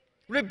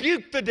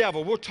 Rebuke the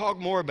devil. We'll talk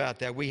more about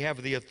that. We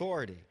have the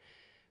authority.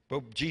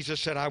 But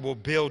Jesus said, I will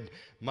build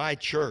my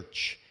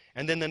church.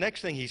 And then the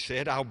next thing he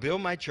said, I'll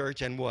build my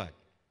church and what?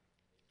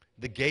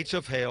 The gates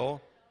of hell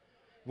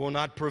will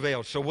not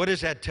prevail. So what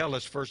does that tell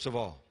us, first of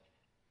all?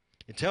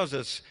 It tells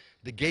us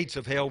the gates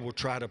of hell will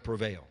try to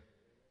prevail.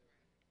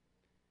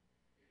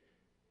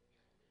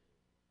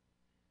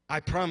 I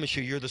promise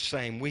you, you're the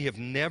same. We have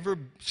never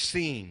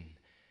seen,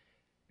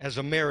 as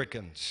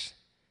Americans,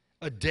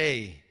 a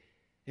day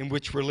in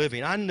which we're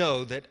living. I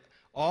know that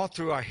all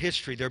through our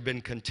history there have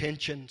been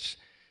contentions,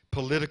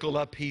 political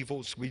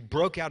upheavals. We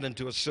broke out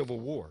into a civil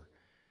war.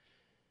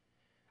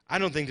 I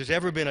don't think there's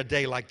ever been a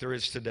day like there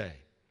is today.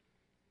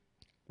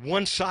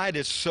 One side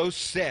is so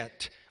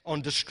set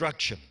on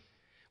destruction.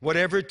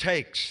 Whatever it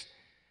takes,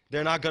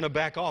 they're not going to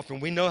back off.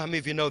 And we know, how many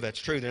of you know that's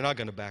true? They're not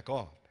going to back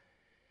off.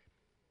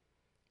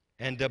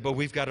 But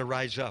we've got to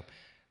rise up.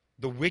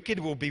 The wicked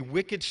will be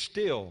wicked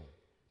still,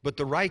 but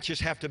the righteous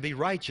have to be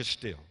righteous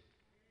still.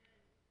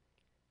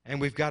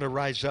 And we've got to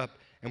rise up,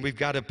 and we've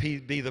got to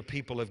be the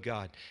people of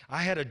God.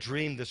 I had a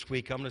dream this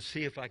week. I'm going to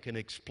see if I can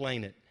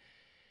explain it.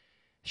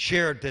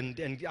 Share it,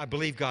 and I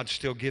believe God's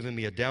still giving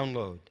me a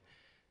download.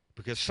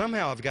 Because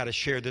somehow I've got to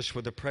share this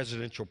with the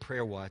Presidential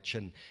Prayer Watch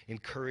and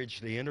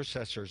encourage the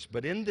intercessors.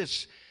 But in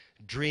this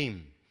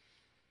dream,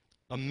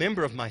 a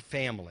member of my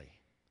family,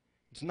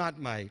 it's not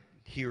my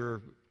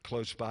here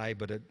close by,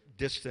 but a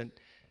distant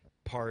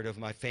part of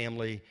my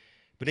family.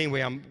 But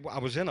anyway, I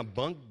was in a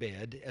bunk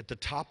bed at the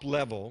top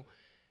level,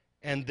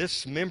 and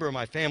this member of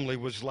my family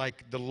was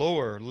like the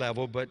lower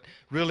level, but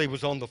really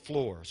was on the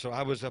floor. So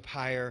I was up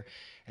higher,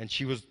 and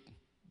she was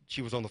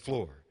on the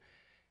floor.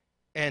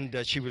 And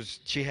she was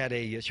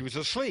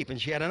asleep,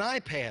 and she had an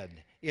iPad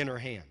in her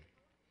hand.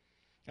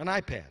 An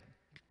iPad,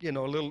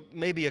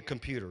 maybe a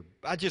computer.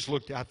 I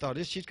thought,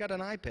 she's got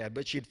an iPad,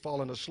 but she'd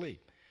fallen asleep.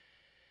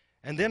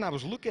 And then I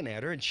was looking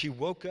at her, and she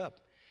woke up.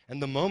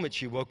 And the moment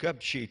she woke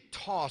up, she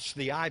tossed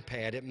the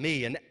iPad at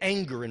me in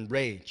anger and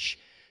rage.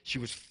 She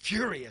was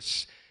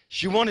furious.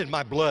 She wanted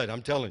my blood,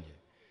 I'm telling you.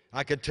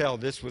 I could tell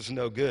this was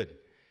no good.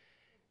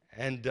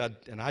 And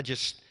I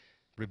just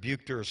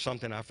rebuked her or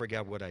something. I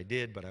forgot what I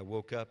did, but I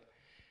woke up.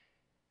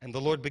 And the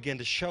Lord began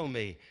to show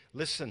me,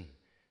 listen,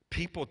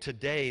 people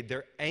today,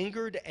 they're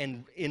angered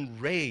and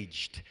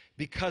enraged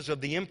because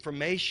of the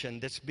information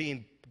that's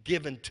being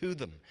given to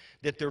them,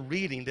 that they're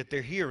reading, that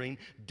they're hearing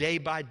day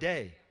by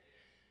day.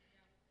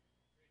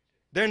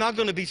 They're not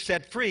going to be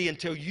set free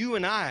until you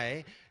and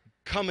I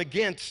come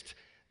against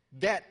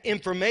that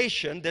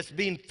information that's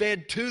being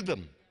fed to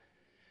them.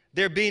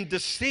 They're being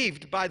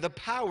deceived by the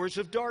powers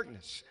of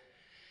darkness.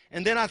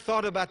 And then I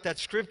thought about that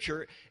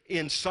scripture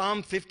in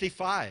Psalm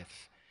 55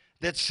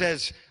 that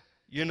says,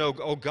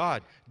 oh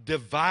God,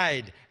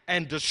 divide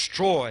and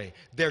destroy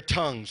their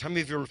tongues. How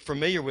many of you are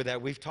familiar with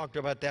that? We've talked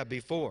about that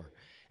before.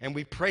 And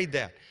we prayed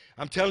that.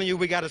 I'm telling you,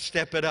 we got to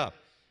step it up.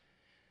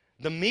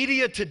 The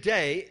media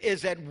today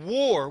is at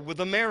war with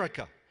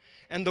America.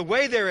 And the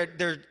way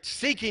they're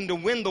seeking to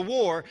win the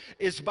war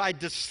is by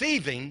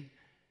deceiving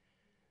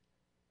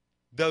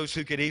those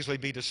who could easily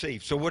be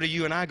deceived. So what are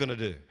you and I going to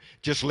do?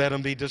 Just let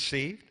them be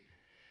deceived?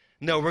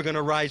 No, we're going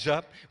to rise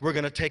up. We're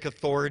going to take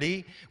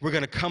authority. We're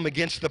going to come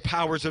against the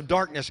powers of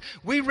darkness.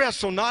 We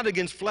wrestle not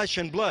against flesh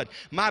and blood.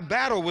 My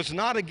battle was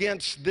not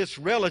against this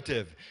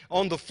relative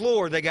on the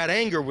floor that got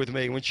angry with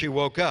me when she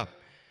woke up.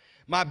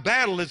 My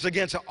battle is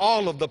against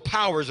all of the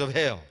powers of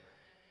hell.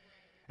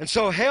 And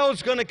so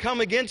hell's going to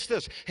come against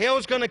us.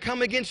 Hell's going to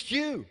come against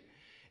you.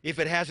 If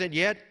it hasn't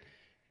yet,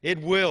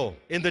 it will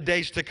in the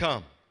days to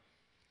come.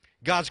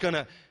 God's going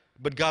to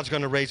But God's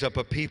going to raise up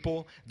a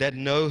people that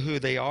know who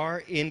they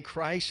are in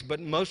Christ. But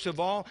most of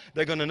all,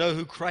 they're going to know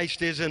who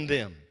Christ is in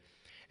them.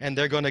 And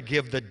they're going to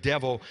give the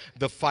devil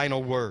the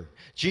final word.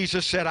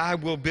 Jesus said, I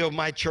will build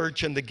my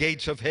church and the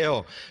gates of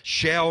hell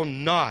shall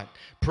not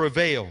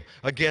prevail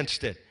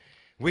against it.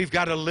 We've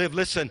got to live.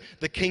 Listen,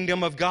 the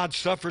kingdom of God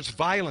suffers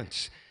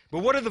violence. But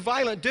what do the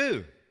violent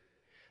do?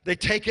 They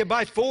take it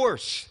by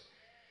force.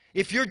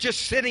 If you're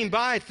just sitting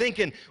by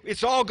thinking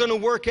it's all going to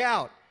work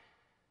out,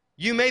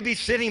 you may be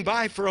sitting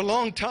by for a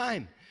long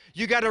time.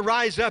 You got to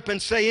rise up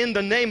and say, in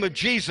the name of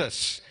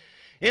Jesus,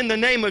 in the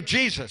name of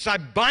Jesus, I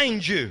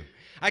bind you.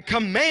 I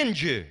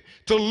command you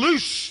to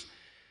loose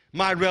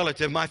my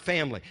relative, my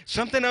family.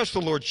 Something else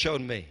the Lord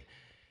showed me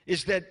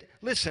is that,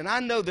 listen, I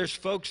know there's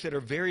folks that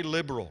are very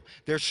liberal.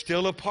 They're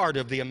still a part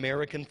of the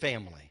American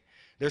family.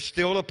 They're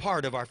still a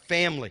part of our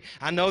family.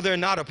 I know they're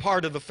not a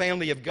part of the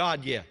family of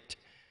God yet.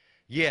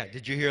 Yet.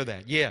 Did you hear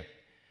that? Yet.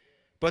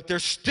 But they're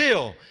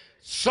still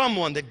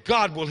someone that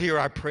God will hear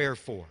our prayer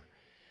for.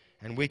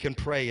 And we can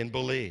pray and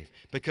believe.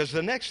 Because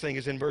the next thing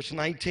is in verse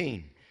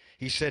 19.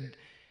 He said,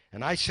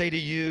 and I say to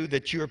you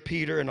that you are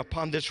Peter, and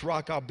upon this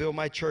rock I'll build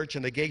my church,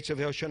 and the gates of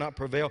hell shall not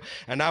prevail.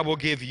 And I will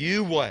give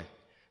you what?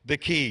 The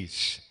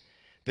keys.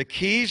 The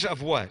keys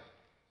of what?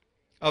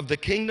 Of the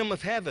kingdom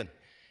of heaven.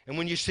 And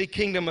when you see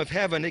kingdom of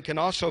heaven, it can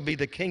also be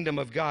the kingdom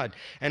of God.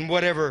 And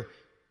whatever,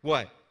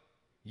 what?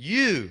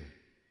 You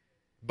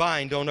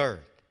bind on earth.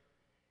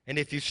 And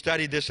if you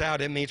study this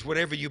out, it means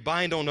whatever you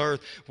bind on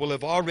earth will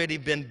have already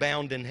been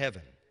bound in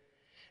heaven.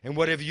 And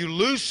whatever you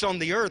loose on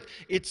the earth,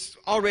 it's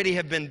already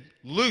have been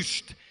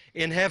loosed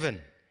in heaven.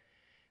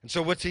 And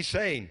so what's he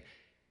saying?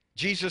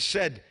 Jesus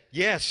said,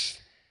 yes,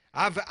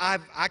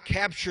 I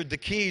captured the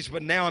keys,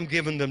 but now I'm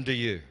giving them to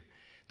you.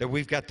 That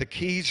we've got the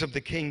keys of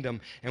the kingdom,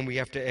 and we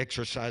have to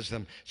exercise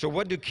them. So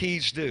what do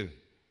keys do?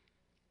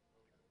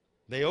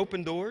 They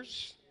open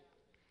doors,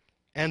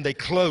 and they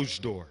close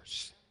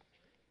doors.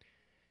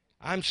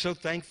 I'm so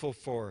thankful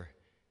for,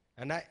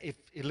 and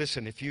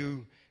listen, if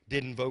you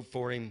didn't vote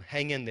for him,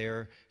 hang in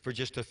there for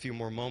just a few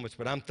more moments,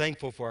 but I'm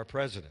thankful for our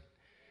president.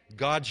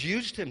 God's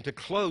used him to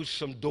close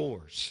some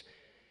doors.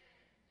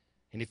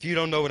 And if you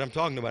don't know what I'm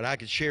talking about, I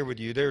could share with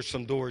you, there's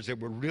some doors that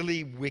were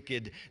really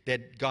wicked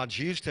that God's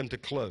used him to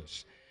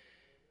close.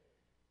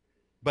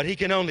 But he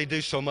can only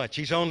do so much.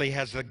 He only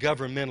has the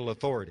governmental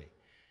authority.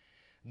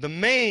 The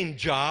main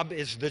job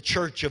is the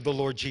church of the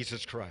Lord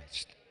Jesus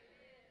Christ.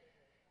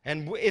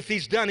 And if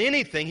he's done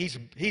anything,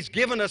 he's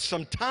given us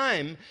some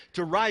time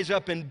to rise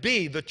up and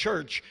be the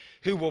church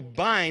who will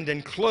bind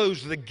and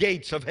close the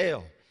gates of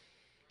hell.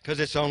 Because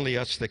it's only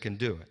us that can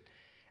do it.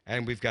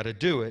 And we've got to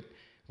do it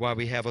while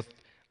we have an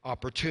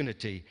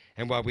opportunity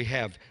and while we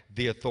have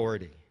the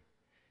authority.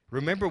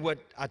 Remember what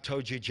I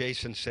told you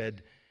Jason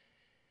said,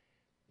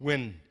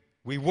 when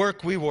we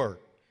work, we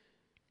work.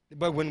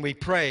 But when we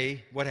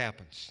pray, what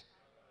happens?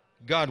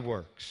 God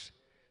works.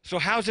 So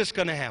how's this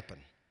going to happen?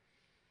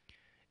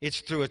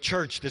 It's through a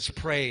church that's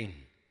praying,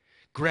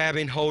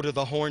 grabbing hold of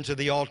the horns of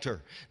the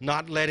altar,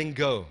 not letting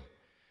go.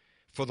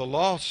 For the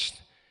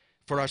lost,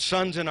 for our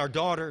sons and our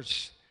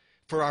daughters,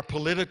 for our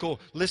political.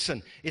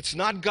 Listen, it's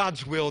not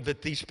God's will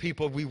that these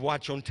people we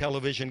watch on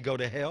television go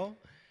to hell.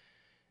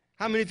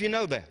 How many of you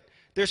know that?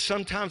 There's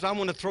sometimes I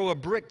want to throw a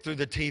brick through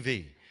the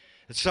TV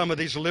at some of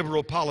these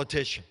liberal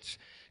politicians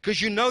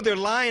because you know they're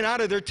lying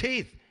out of their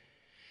teeth.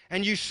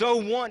 And you so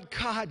want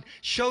God,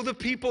 show the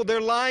people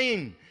they're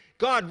lying.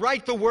 God,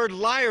 write the word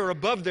liar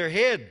above their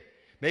head.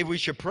 Maybe we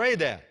should pray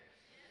that.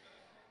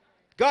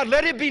 God,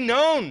 let it be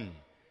known.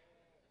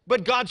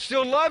 But God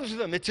still loves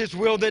them. It's his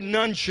will that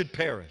none should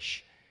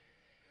perish.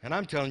 And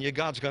I'm telling you,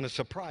 God's going to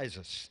surprise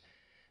us.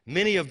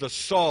 Many of the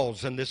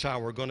Sauls in this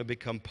hour are going to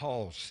become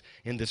Pauls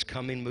in this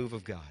coming move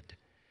of God.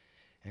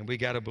 And we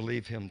got to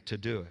believe him to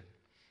do it.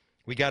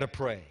 We got to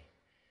pray.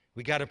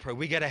 We got to pray.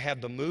 We got to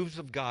have the moves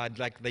of God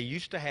like they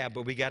used to have,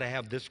 but we got to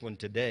have this one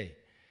today.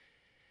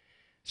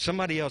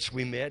 Somebody else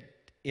we met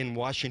in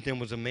Washington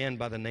was a man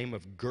by the name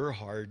of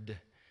Gerhard,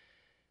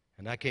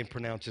 and I can't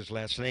pronounce his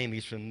last name.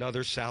 He's from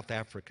another South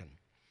African.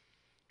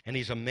 And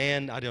he's a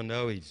man, I don't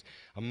know, he's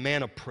a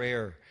man of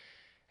prayer.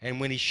 And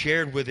when he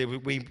shared with it,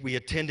 we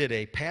attended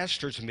a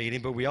pastor's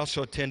meeting, but we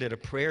also attended a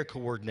prayer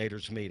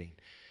coordinators meeting.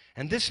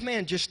 And this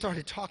man just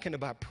started talking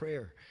about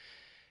prayer.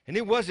 And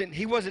he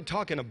wasn't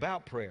talking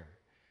about prayer.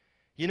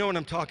 You know what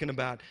I'm talking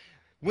about?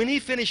 When he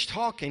finished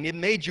talking, it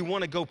made you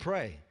want to go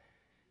pray.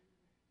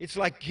 It's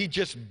like he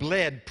just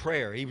bled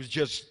prayer. He was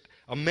just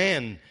a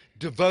man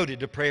devoted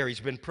to prayer.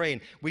 He's been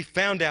praying. We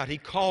found out, he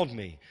called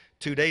me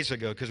 2 days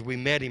ago because we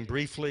met him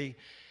briefly.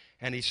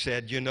 And he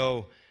said,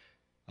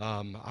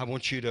 I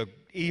want you to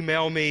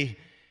email me.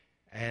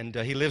 And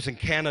he lives in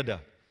Canada.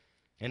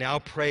 And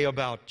I'll pray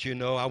about,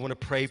 I want to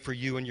pray for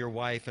you and your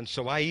wife. And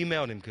so I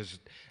emailed him because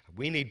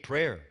we need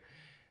prayer.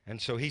 And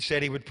so he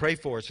said he would pray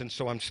for us. And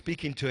so I'm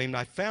speaking to him. And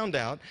I found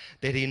out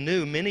that he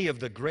knew many of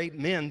the great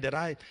men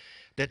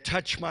that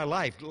touched my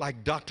life,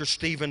 like Dr.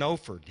 Stephen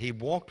Olford. He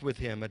walked with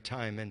him a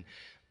time. And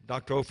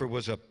Dr. Olford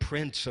was a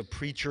prince of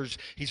preachers.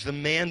 He's the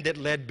man that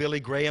led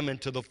Billy Graham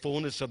into the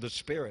fullness of the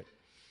Spirit.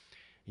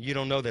 You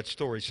don't know that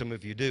story. Some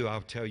of you do.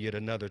 I'll tell you at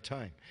another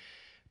time.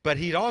 But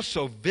he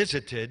also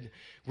visited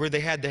where they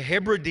had the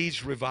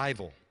Hebrides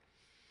revival.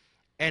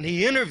 And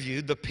he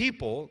interviewed the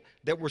people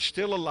that were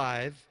still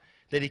alive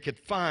that he could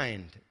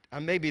find.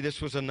 Maybe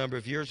this was a number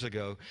of years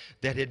ago,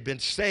 that had been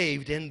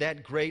saved in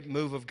that great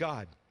move of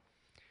God.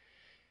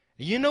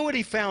 You know what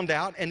he found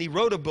out? And he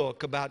wrote a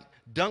book about,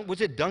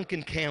 was it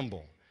Duncan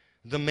Campbell,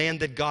 the man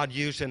that God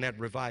used in that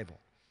revival.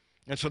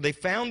 And so they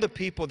found the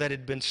people that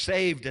had been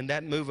saved in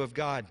that move of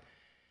God.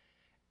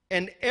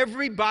 And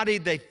everybody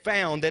they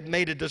found that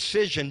made a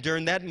decision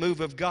during that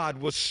move of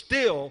God was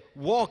still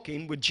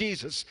walking with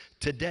Jesus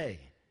today.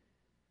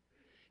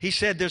 He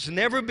said there's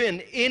never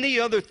been any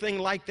other thing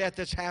like that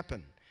that's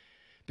happened.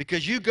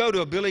 Because you go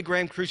to a Billy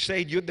Graham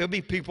crusade, there'll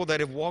be people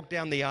that have walked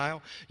down the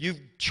aisle.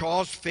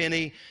 Charles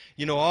Finney,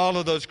 all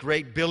of those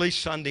great, Billy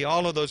Sunday,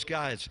 all of those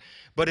guys.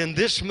 But in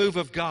this move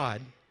of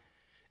God,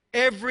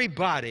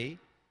 everybody,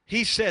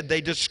 he said,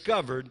 they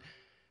discovered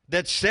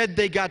that said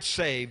they got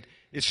saved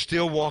is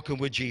still walking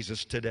with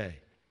Jesus today.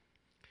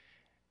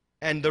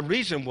 And the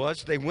reason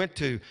was they went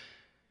to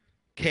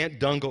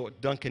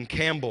Duncan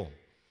Campbell,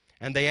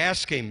 and they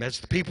asked him, as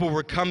the people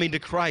were coming to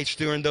Christ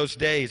during those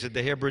days at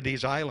the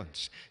Hebrides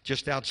Islands,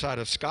 just outside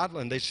of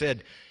Scotland, they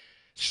said,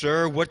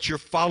 "Sir, what's your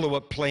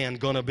follow-up plan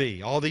going to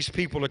be? All these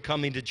people are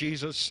coming to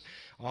Jesus.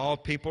 All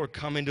people are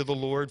coming to the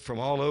Lord from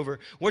all over.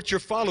 What's your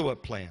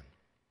follow-up plan?"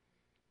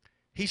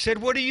 He said,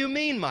 "What do you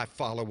mean, my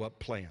follow-up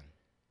plan?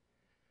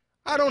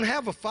 I don't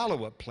have a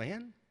follow-up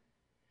plan."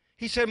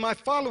 He said, "My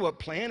follow-up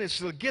plan is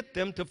to get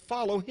them to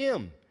follow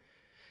him.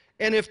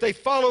 And if they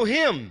follow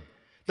him,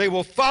 they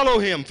will follow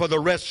him for the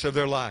rest of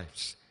their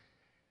lives."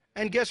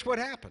 And guess what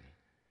happened?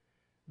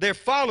 They're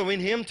following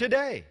him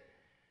today.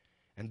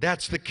 And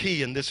that's the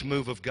key in this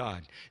move of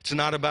God. It's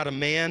not about a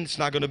man. It's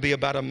not going to be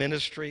about a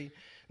ministry.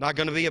 Not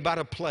going to be about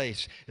a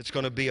place. It's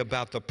going to be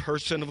about the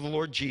person of the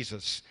Lord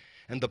Jesus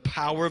and the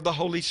power of the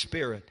Holy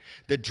Spirit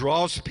that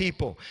draws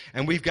people.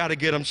 And we've got to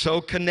get them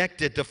so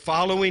connected to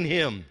following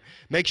him.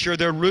 Make sure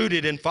they're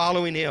rooted in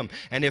following him.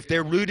 And if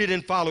they're rooted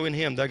in following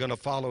him, they're going to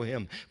follow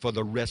him for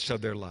the rest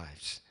of their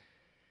lives.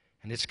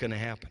 And it's going to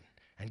happen.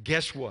 And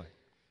guess what?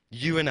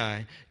 You and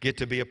I get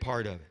to be a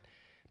part of it.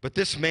 But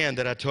this man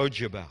that I told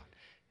you about,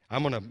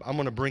 I'm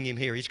going to bring him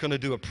here. He's going to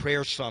do a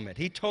prayer summit.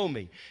 He told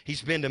me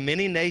he's been to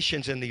many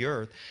nations in the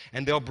earth,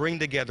 and they'll bring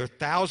together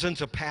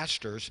thousands of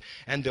pastors,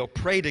 and they'll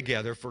pray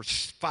together for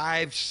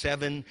 5,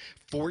 7,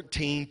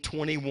 14,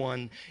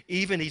 21.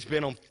 Even he's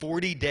been on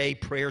 40-day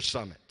prayer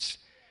summits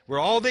where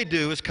all they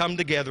do is come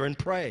together and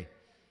pray.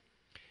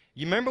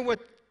 You remember what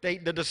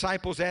the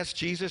disciples asked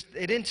Jesus?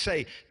 They didn't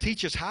say,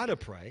 "Teach us how to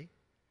pray."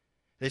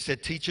 They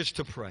said, "Teach us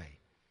to pray."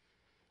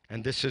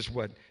 And this is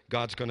what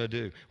God's going to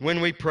do.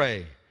 When we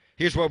pray,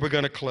 here's what we're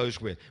going to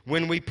close with.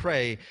 When we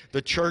pray,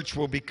 the church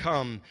will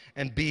become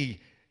and be,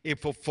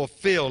 it will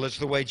fulfill as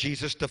the way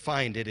Jesus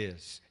defined it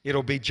is.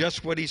 It'll be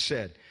just what he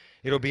said.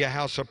 It'll be a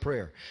house of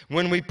prayer.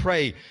 When we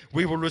pray,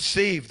 we will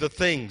receive the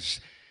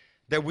things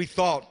that we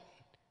thought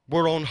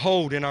were on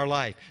hold in our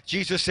life.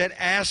 Jesus said,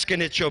 "Ask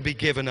and it shall be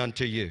given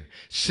unto you.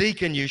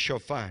 Seek and you shall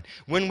find."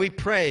 When we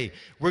pray,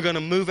 we're going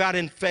to move out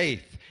in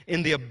faith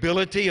in the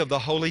ability of the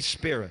Holy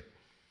Spirit.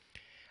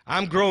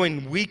 I'm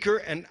growing weaker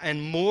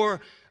and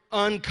more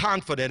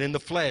unconfident in the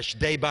flesh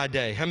day by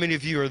day. How many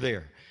of you are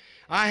there?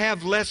 I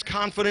have less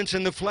confidence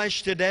in the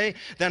flesh today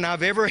than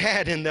I've ever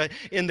had in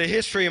the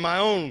history of my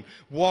own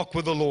walk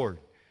with the Lord.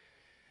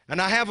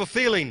 And I have a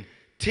feeling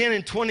 10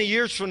 and 20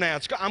 years from now,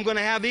 I'm going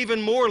to have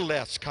even more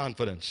less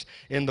confidence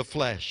in the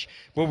flesh.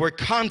 But we're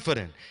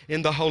confident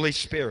in the Holy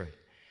Spirit.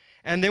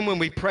 And then when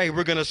we pray,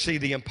 we're going to see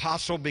the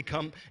impossible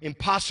become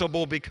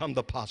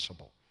the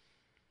possible.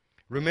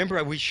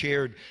 Remember we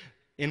shared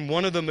in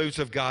one of the moves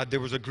of God,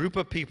 there was a group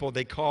of people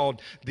they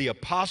called the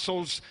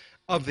apostles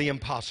of the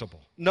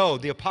impossible. No,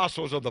 the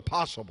apostles of the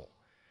possible.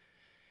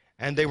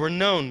 And they were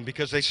known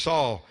because they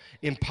saw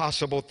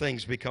impossible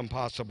things become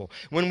possible.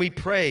 When we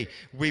pray,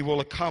 we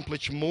will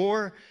accomplish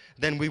more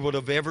than we would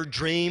have ever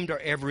dreamed or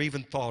ever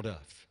even thought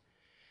of.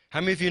 How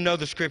many of you know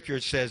the scripture?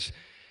 It says,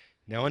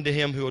 "Now unto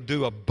him who will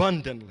do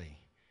abundantly,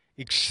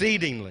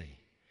 exceedingly,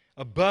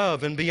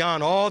 above and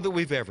beyond all that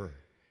we've ever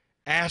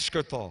asked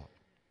or thought,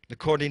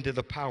 according to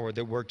the power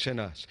that works in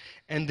us."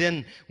 And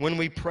then when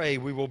we pray,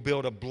 we will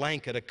build a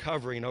blanket, a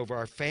covering over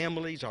our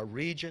families, our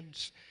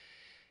regions.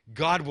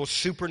 God will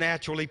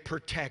supernaturally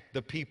protect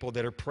the people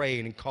that are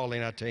praying and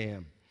calling out to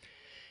him.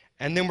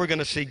 And then we're going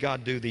to see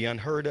God do the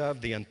unheard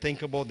of, the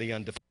unthinkable, the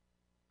undefinable,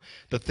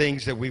 the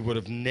things that we would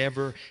have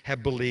never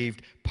have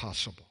believed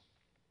possible.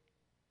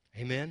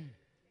 Amen?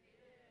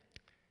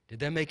 Did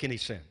that make any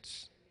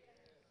sense?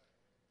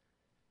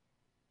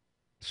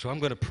 So I'm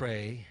going to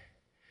pray,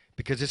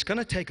 because it's going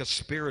to take a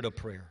spirit of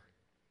prayer.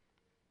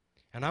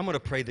 And I'm going to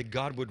pray that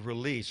God would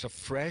release a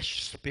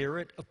fresh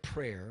spirit of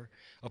prayer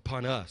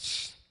upon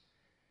us,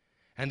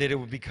 and that it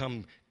would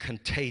become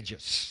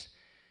contagious.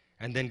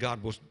 And then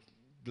God will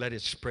let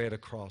it spread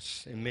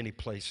across in many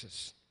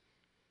places.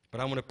 But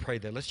I want to pray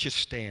that. Let's just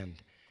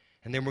stand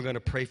And then we're going to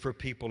pray for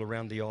people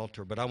around the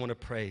altar. But I want to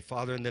pray,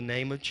 Father, in the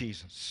name of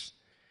Jesus,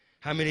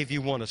 how many of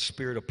you want a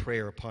spirit of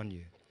prayer upon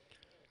you?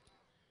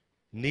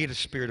 Need a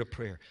spirit of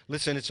prayer.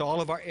 Listen, it's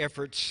all of our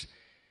efforts.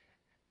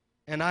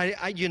 And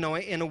I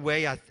in a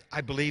way,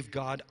 I believe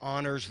God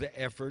honors the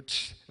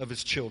efforts of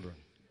His children.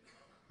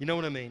 You know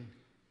what I mean?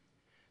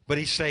 But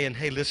He's saying,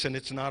 hey, listen,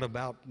 it's not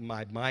about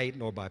my might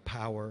nor by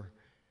power.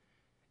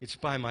 It's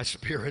by my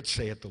Spirit,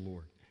 saith the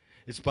Lord.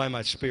 It's by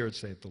my Spirit,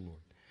 saith the Lord.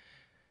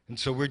 And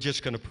so we're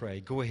just going to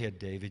pray. Go ahead,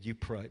 David. You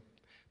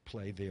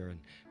play there. And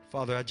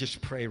Father, I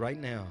just pray right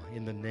now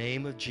in the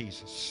name of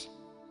Jesus.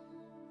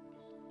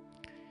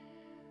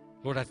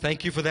 Lord, I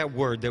thank you for that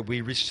word that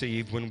we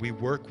receive. When we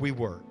work, we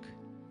work.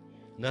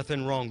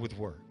 Nothing wrong with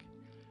work.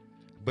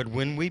 But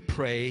when we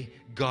pray,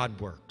 God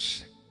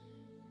works.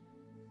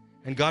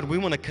 And God, we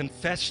want to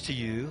confess to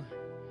you,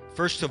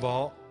 first of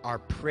all, our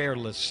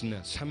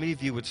prayerlessness. How many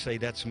of you would say,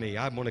 that's me?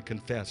 I want to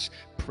confess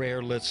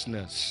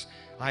prayerlessness.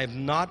 I have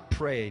not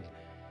prayed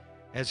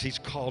as He's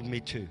called me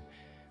to.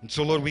 And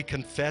so, Lord, we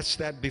confess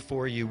that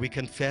before you. We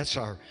confess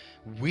our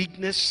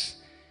weakness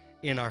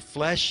in our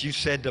flesh. You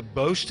said to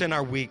boast in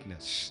our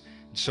weakness.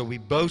 And so we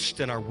boast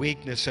in our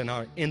weakness and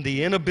in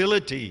the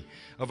inability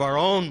of our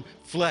own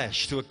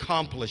flesh to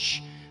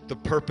accomplish the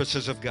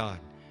purposes of God.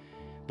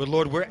 But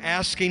Lord, we're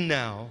asking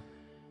now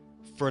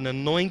for an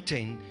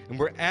anointing, and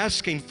we're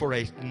asking for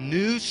a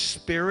new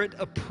spirit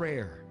of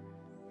prayer,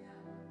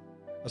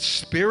 a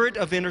spirit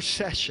of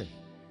intercession,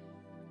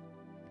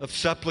 of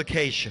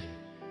supplication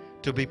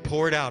to be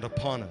poured out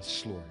upon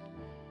us, Lord.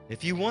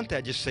 If you want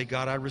that, just say,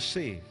 God, I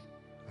receive.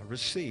 I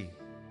receive.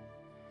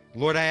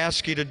 Lord, I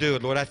ask you to do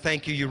it. Lord, I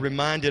thank you. You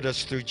reminded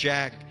us through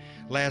Jack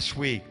last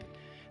week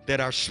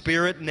that our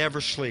spirit never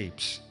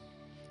sleeps.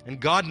 And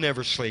God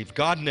never sleeps.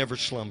 God never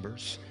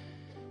slumbers.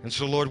 And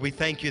so, Lord, we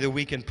thank you that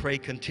we can pray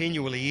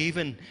continually,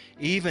 even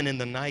in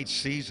the night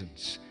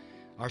seasons.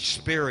 Our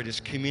spirit is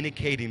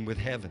communicating with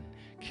heaven,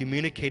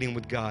 communicating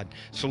with God.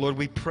 So, Lord,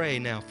 we pray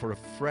now for a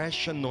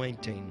fresh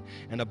anointing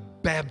and a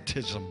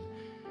baptism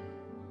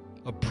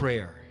of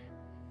prayer.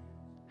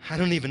 I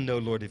don't even know,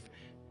 Lord, if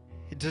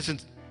it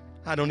doesn't,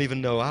 I don't even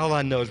know. All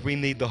I know is we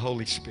need the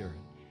Holy Spirit.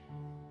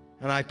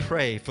 And I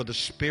pray for the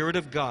Spirit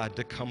of God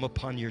to come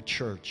upon your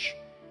church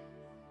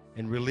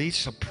and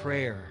release a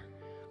prayer,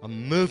 a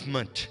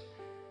movement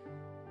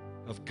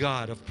of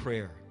God of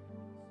prayer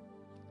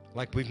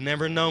like we've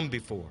never known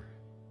before.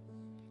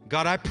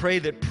 God, I pray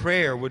that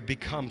prayer would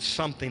become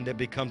something that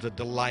becomes a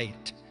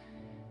delight,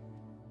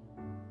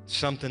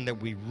 something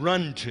that we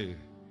run to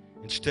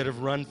instead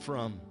of run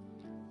from.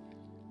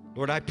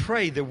 Lord, I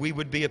pray that we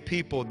would be a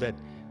people that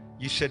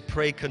you said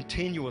pray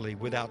continually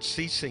without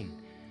ceasing.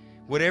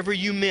 Whatever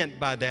you meant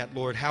by that,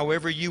 Lord,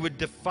 however you would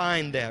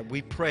define that,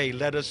 we pray,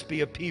 let us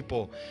be a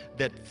people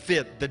that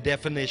fit the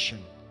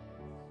definition.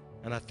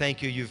 And I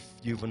thank you,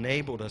 you've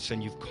enabled us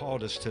and you've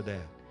called us to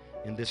that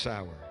in this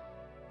hour.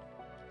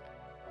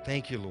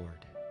 Thank you,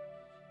 Lord.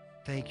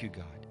 Thank you,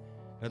 God.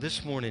 Now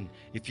this morning,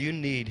 if you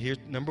need,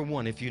 number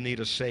one, if you need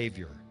a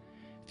Savior,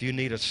 if you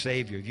need a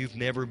Savior, if you've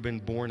never been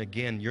born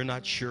again, you're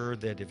not sure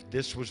that if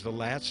this was the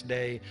last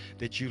day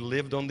that you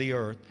lived on the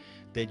earth,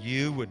 that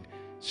you would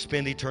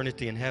spend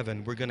eternity in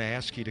heaven, we're going to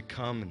ask you to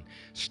come and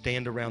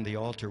stand around the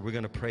altar. We're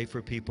going to pray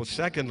for people.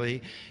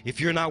 Secondly,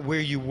 if you're not where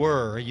you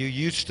were, you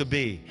used to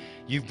be,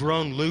 you've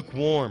grown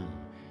lukewarm.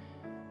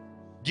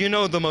 Do you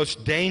know the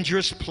most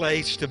dangerous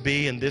place to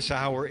be in this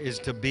hour is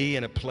to be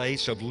in a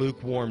place of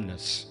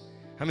lukewarmness?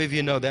 How many of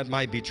you know that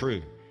might be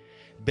true?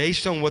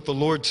 Based on what the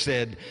Lord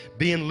said,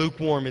 being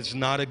lukewarm is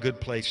not a good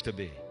place to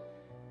be.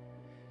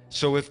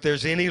 So if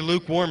there's any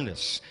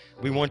lukewarmness,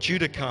 we want you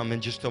to come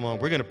in just a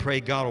moment. We're going to pray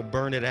God will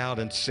burn it out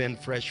and send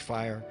fresh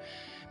fire.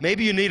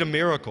 Maybe you need a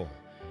miracle.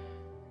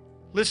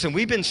 Listen,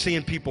 we've been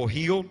seeing people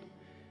healed.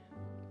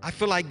 I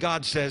feel like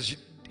God says,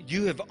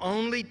 you have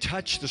only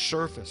touched the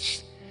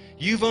surface.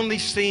 You've only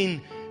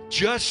seen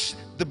just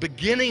the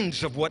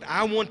beginnings of what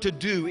I want to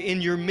do in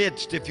your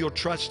midst if you'll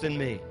trust in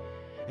me.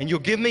 And you'll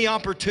give me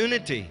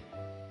opportunity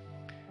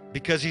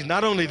because He's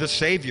not only the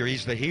Savior,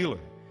 He's the healer.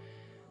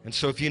 And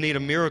so if you need a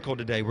miracle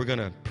today, we're going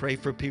to pray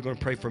for people and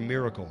pray for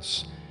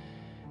miracles.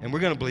 And we're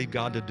going to believe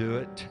God to do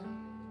it.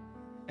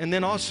 And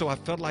then also I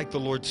felt like the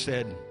Lord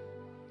said,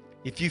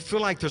 if you feel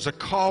like there's a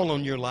call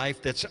on your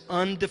life that's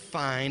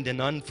undefined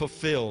and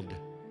unfulfilled,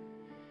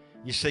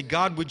 you say,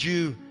 God, would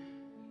you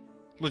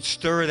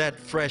stir that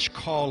fresh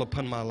call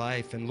upon my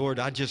life? And Lord,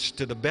 I just,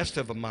 to the best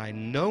of my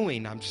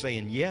knowing, I'm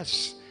saying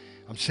yes.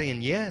 I'm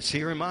saying yes,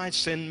 here am I,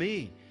 send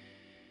me.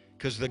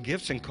 Because the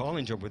gifts and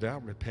callings are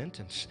without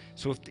repentance.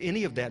 So if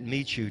any of that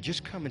meets you,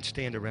 just come and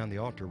stand around the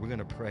altar. We're going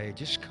to pray.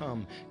 Just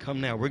come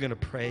now. We're going to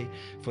pray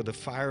for the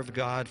fire of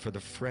God, for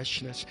the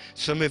freshness.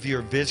 Some of you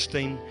are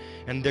visiting,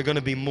 and there are going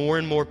to be more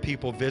and more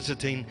people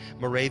visiting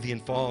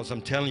Moravian Falls.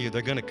 I'm telling you,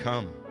 they're going to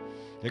come.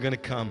 They're going to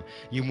come.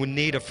 You will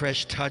need a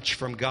fresh touch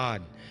from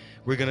God.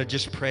 We're going to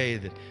just pray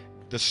that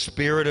the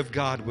Spirit of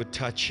God would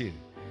touch you,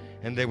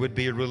 and there would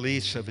be a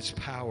release of His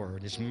power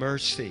and His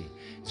mercy,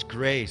 His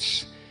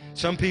grace.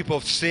 Some people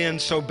have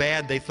sinned so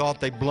bad they thought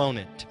they'd blown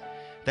it.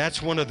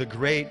 That's one of the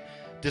great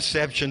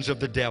deceptions of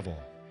the devil.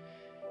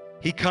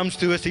 He comes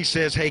to us, he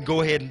says, hey,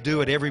 go ahead and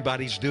do it.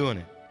 Everybody's doing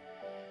it.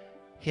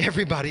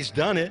 Everybody's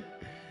done it.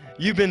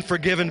 You've been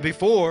forgiven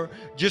before.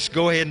 Just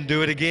go ahead and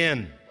do it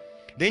again.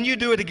 Then you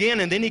do it again,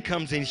 and then he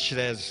comes and he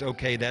says,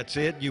 okay, that's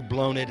it. You've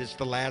blown it. It's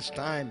the last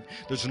time.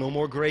 There's no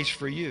more grace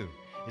for you.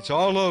 It's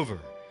all over.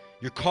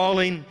 Your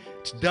calling,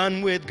 it's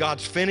done with.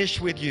 God's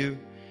finished with you.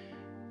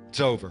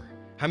 It's over.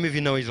 How many of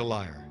you know he's a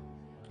liar?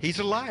 He's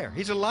a liar.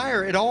 He's a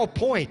liar at all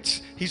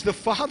points. He's the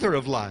father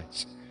of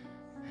lies.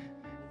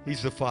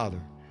 He's the father.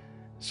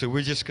 So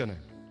we're just going to,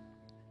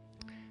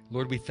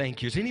 Lord, we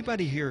thank you. Is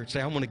anybody here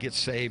say, I want to get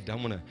saved?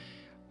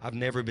 I've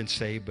never been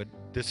saved, but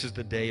this is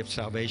the day of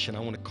salvation.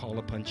 I want to call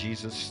upon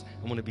Jesus.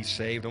 I want to be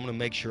saved. I want to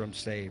make sure I'm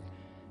saved.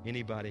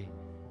 Anybody?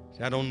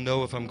 I don't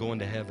know if I'm going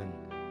to heaven.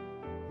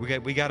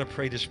 We got to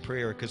pray this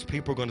prayer because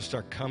people are going to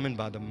start coming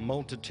by the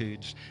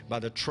multitudes, by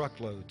the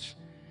truckloads.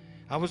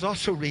 I was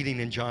also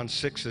reading in John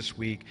 6 this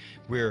week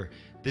where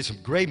this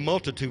great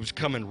multitude was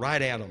coming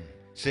right at them.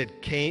 It said,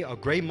 a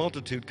great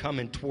multitude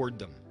coming toward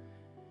them.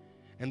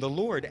 And the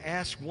Lord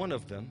asked one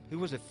of them, who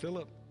was it,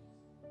 Philip?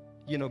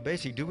 You know,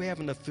 basically, do we have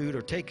enough food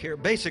or take care?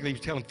 Basically, he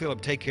was telling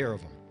Philip, take care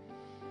of them.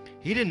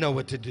 He didn't know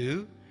what to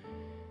do.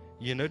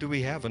 You know, do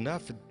we have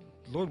enough?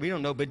 Lord, we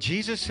don't know. But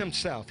Jesus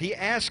himself, he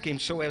asked him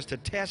so as to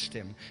test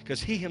him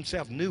because he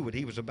himself knew what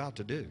he was about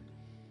to do.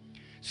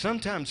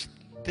 Sometimes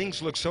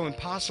things look so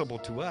impossible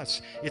to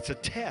us. It's a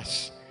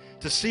test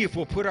to see if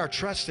we'll put our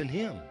trust in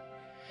him.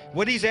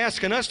 What he's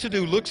asking us to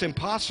do looks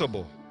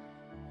impossible.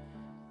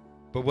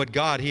 But what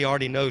God, he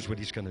already knows what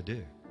he's going to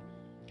do.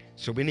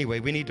 So anyway,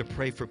 we need to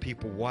pray for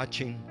people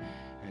watching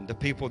and the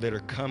people that are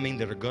coming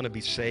that are going to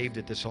be saved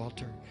at this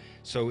altar.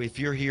 So if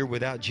you're here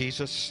without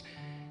Jesus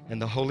and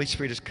the Holy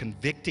Spirit is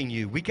convicting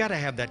you, we got to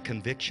have that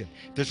conviction.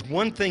 There's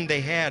one thing they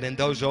had in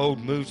those old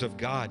moves of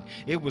God.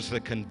 It was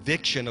the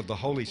conviction of the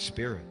Holy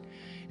Spirit.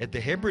 At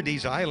the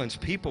Hebrides Islands,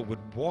 people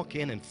would walk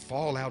in and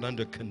fall out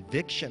under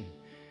conviction.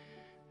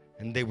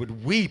 And they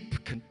would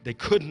weep. They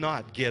could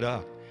not get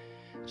up.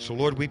 So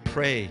Lord, we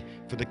pray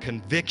for the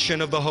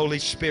conviction of the Holy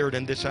Spirit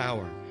in this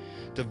hour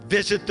to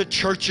visit the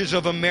churches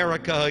of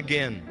America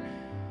again.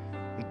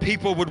 And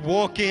people would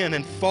walk in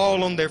and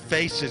fall on their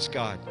faces,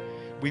 God.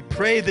 We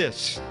pray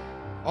this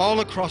all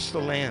across the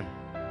land.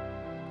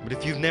 But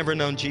if you've never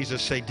known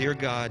Jesus, say, Dear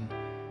God,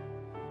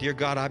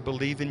 I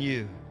believe in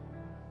you.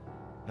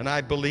 And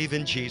I believe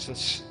in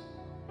Jesus.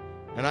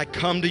 And I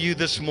come to you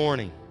this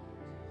morning.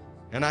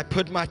 And I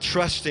put my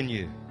trust in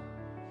you.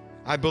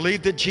 I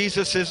believe that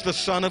Jesus is the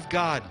Son of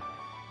God.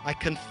 I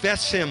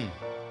confess him.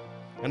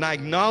 And I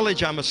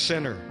acknowledge I'm a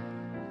sinner.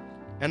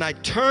 And I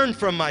turn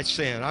from my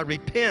sin. I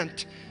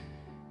repent.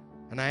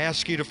 And I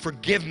ask you to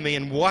forgive me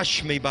and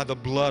wash me by the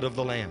blood of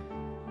the Lamb.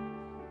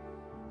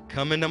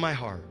 Come into my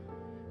heart.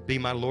 Be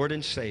my Lord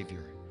and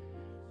Savior.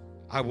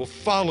 I will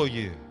follow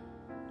you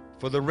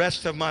for the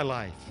rest of my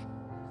life.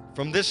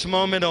 From this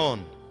moment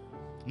on,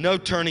 no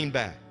turning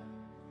back.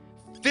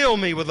 Fill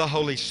me with the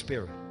Holy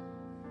Spirit.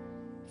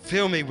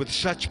 Fill me with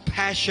such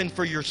passion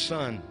for your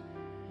Son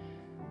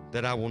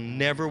that I will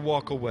never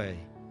walk away.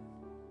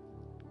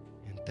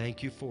 And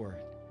thank you for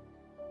it.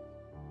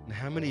 And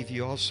how many of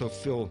you also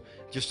feel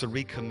just a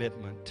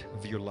recommitment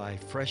of your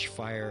life, fresh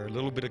fire, a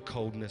little bit of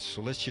coldness?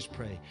 So let's just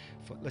pray.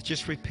 Let's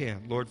just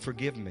repent. Lord,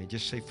 forgive me.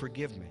 Just say,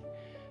 forgive me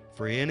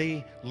for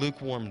any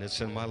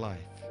lukewarmness in my life.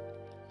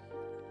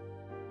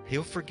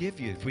 He'll forgive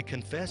you. If we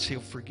confess, he'll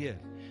forgive.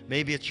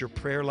 Maybe it's your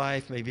prayer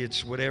life, maybe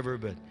it's whatever,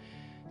 but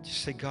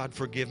just say, God,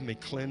 forgive me,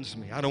 cleanse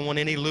me. I don't want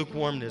any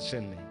lukewarmness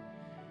in me.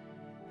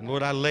 And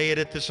Lord, I lay it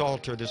at this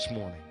altar this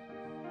morning.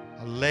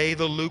 I lay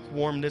the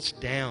lukewarmness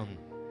down.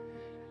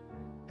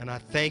 And I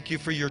thank you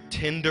for your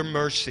tender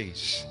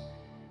mercies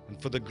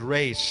and for the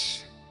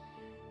grace.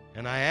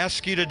 And I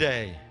ask you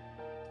today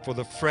for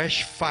the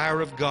fresh fire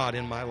of God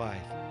in my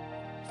life.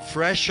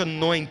 Fresh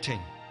anointing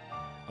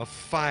of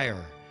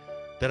fire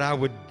that I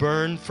would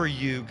burn for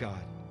you,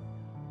 God.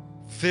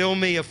 Fill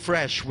me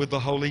afresh with the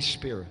Holy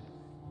Spirit.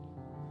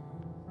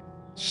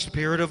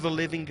 Spirit of the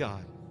living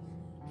God,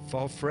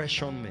 fall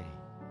fresh on me.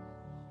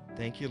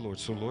 Thank you, Lord.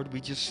 So, Lord, we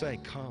just say,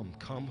 come,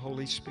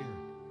 Holy Spirit.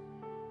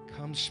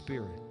 Come,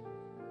 Spirit.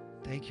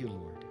 Thank you,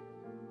 Lord.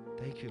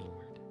 Thank you,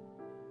 Lord.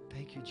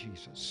 Thank you,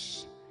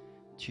 Jesus.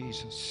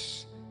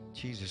 Jesus.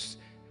 Jesus.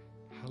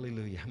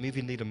 Hallelujah. How many of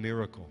you need a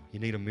miracle? You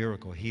need a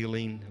miracle,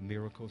 healing, a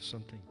miracle,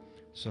 something?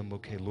 Some,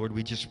 okay. Lord,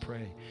 we just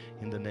pray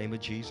in the name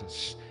of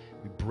Jesus.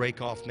 We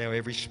break off now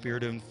every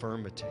spirit of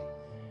infirmity.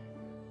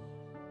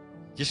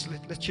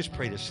 Let's just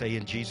pray to say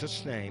in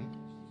Jesus' name,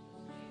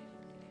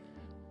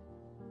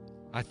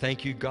 I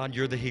thank you, God,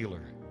 you're the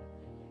healer.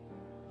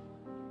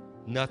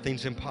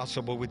 Nothing's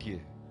impossible with you.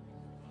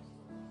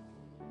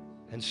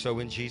 And so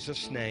in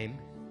Jesus' name,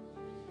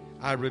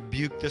 I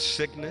rebuke this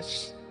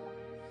sickness.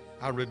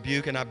 I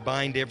rebuke and I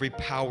bind every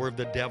power of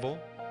the devil,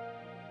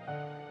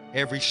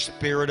 every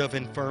spirit of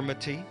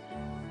infirmity,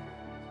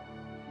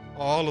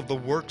 all of the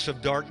works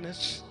of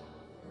darkness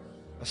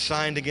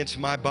assigned against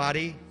my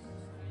body,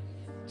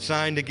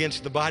 assigned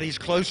against the bodies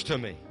close to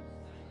me.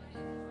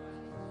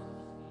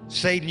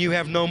 Satan, you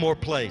have no more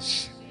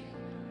place.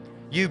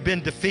 You've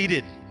been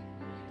defeated.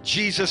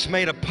 Jesus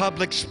made a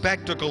public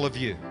spectacle of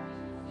you.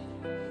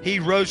 He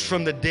rose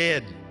from the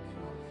dead.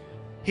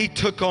 He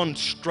took on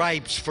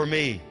stripes for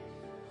me.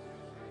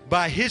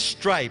 By his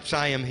stripes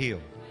I am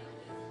healed.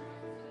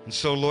 And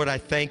so, Lord, I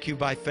thank you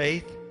by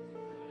faith.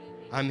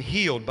 I'm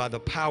healed by the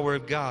power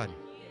of God.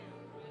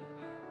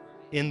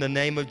 In the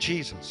name of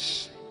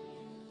Jesus.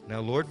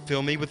 Now, Lord,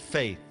 fill me with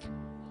faith.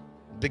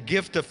 The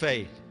gift of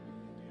faith.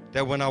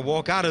 That when I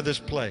walk out of this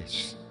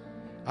place,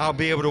 I'll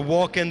be able to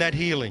walk in that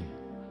healing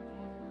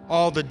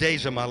all the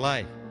days of my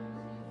life.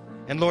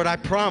 And Lord, I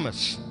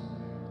promise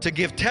to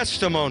give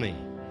testimony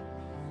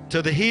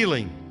to the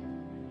healing,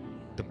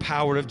 the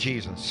power of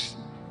Jesus.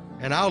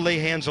 And I'll lay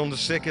hands on the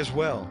sick as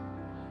well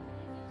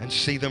and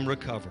see them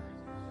recover.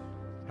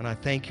 And I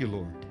thank you,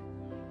 Lord,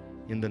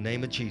 in the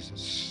name of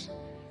Jesus.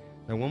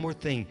 Now, one more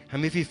thing. How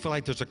many of you feel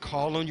like there's a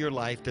call on your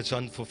life that's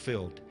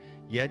unfulfilled?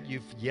 Yet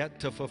you've yet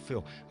to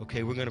fulfill.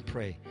 Okay, we're going to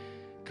pray.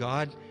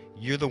 God,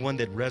 you're the one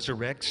that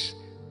resurrects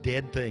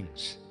dead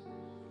things,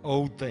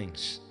 old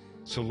things.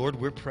 So, Lord,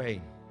 we're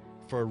praying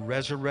for a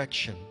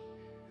resurrection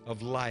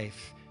of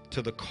life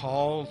to the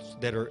calls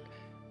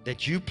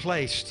that you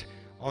placed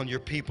on your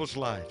people's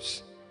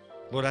lives.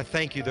 Lord, I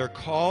thank you. There are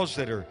calls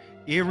that are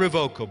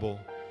irrevocable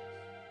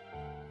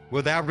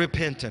without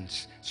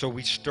repentance. So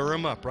we stir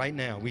them up right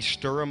now. We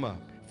stir them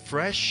up.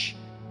 Fresh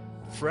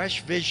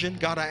vision.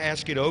 God, I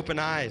ask you to open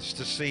eyes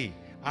to see.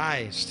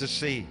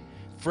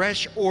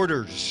 Fresh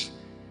orders.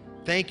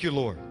 Thank you,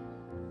 Lord.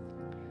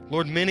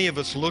 Lord, many of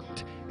us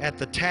looked at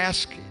the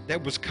task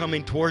that was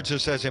coming towards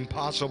us as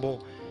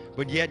impossible,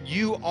 but yet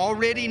you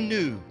already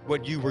knew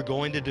what you were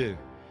going to do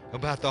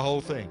about the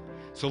whole thing.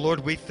 So, Lord,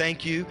 we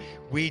thank you.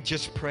 We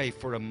just pray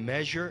for a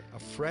measure, a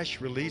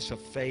fresh release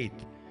of faith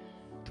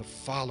to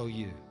follow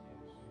you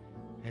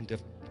and to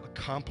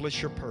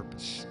accomplish your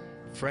purpose.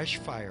 Fresh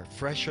fire,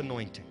 fresh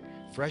anointing,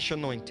 fresh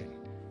anointing,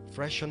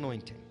 fresh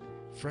anointing,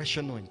 fresh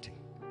anointing.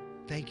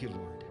 Thank you,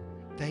 Lord.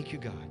 Thank you,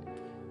 God.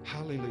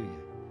 Hallelujah.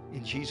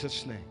 In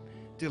Jesus' name.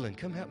 Dylan,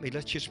 come help me.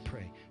 Let's just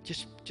pray.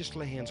 Just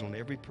lay hands on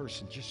every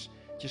person. Just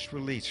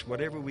release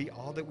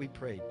all that we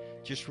prayed.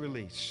 Just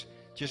release.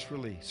 Just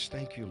release.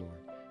 Thank you, Lord.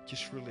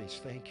 Just release.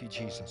 Thank you,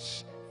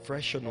 Jesus.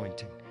 Fresh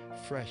anointing.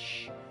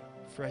 Fresh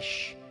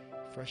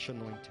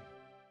anointing.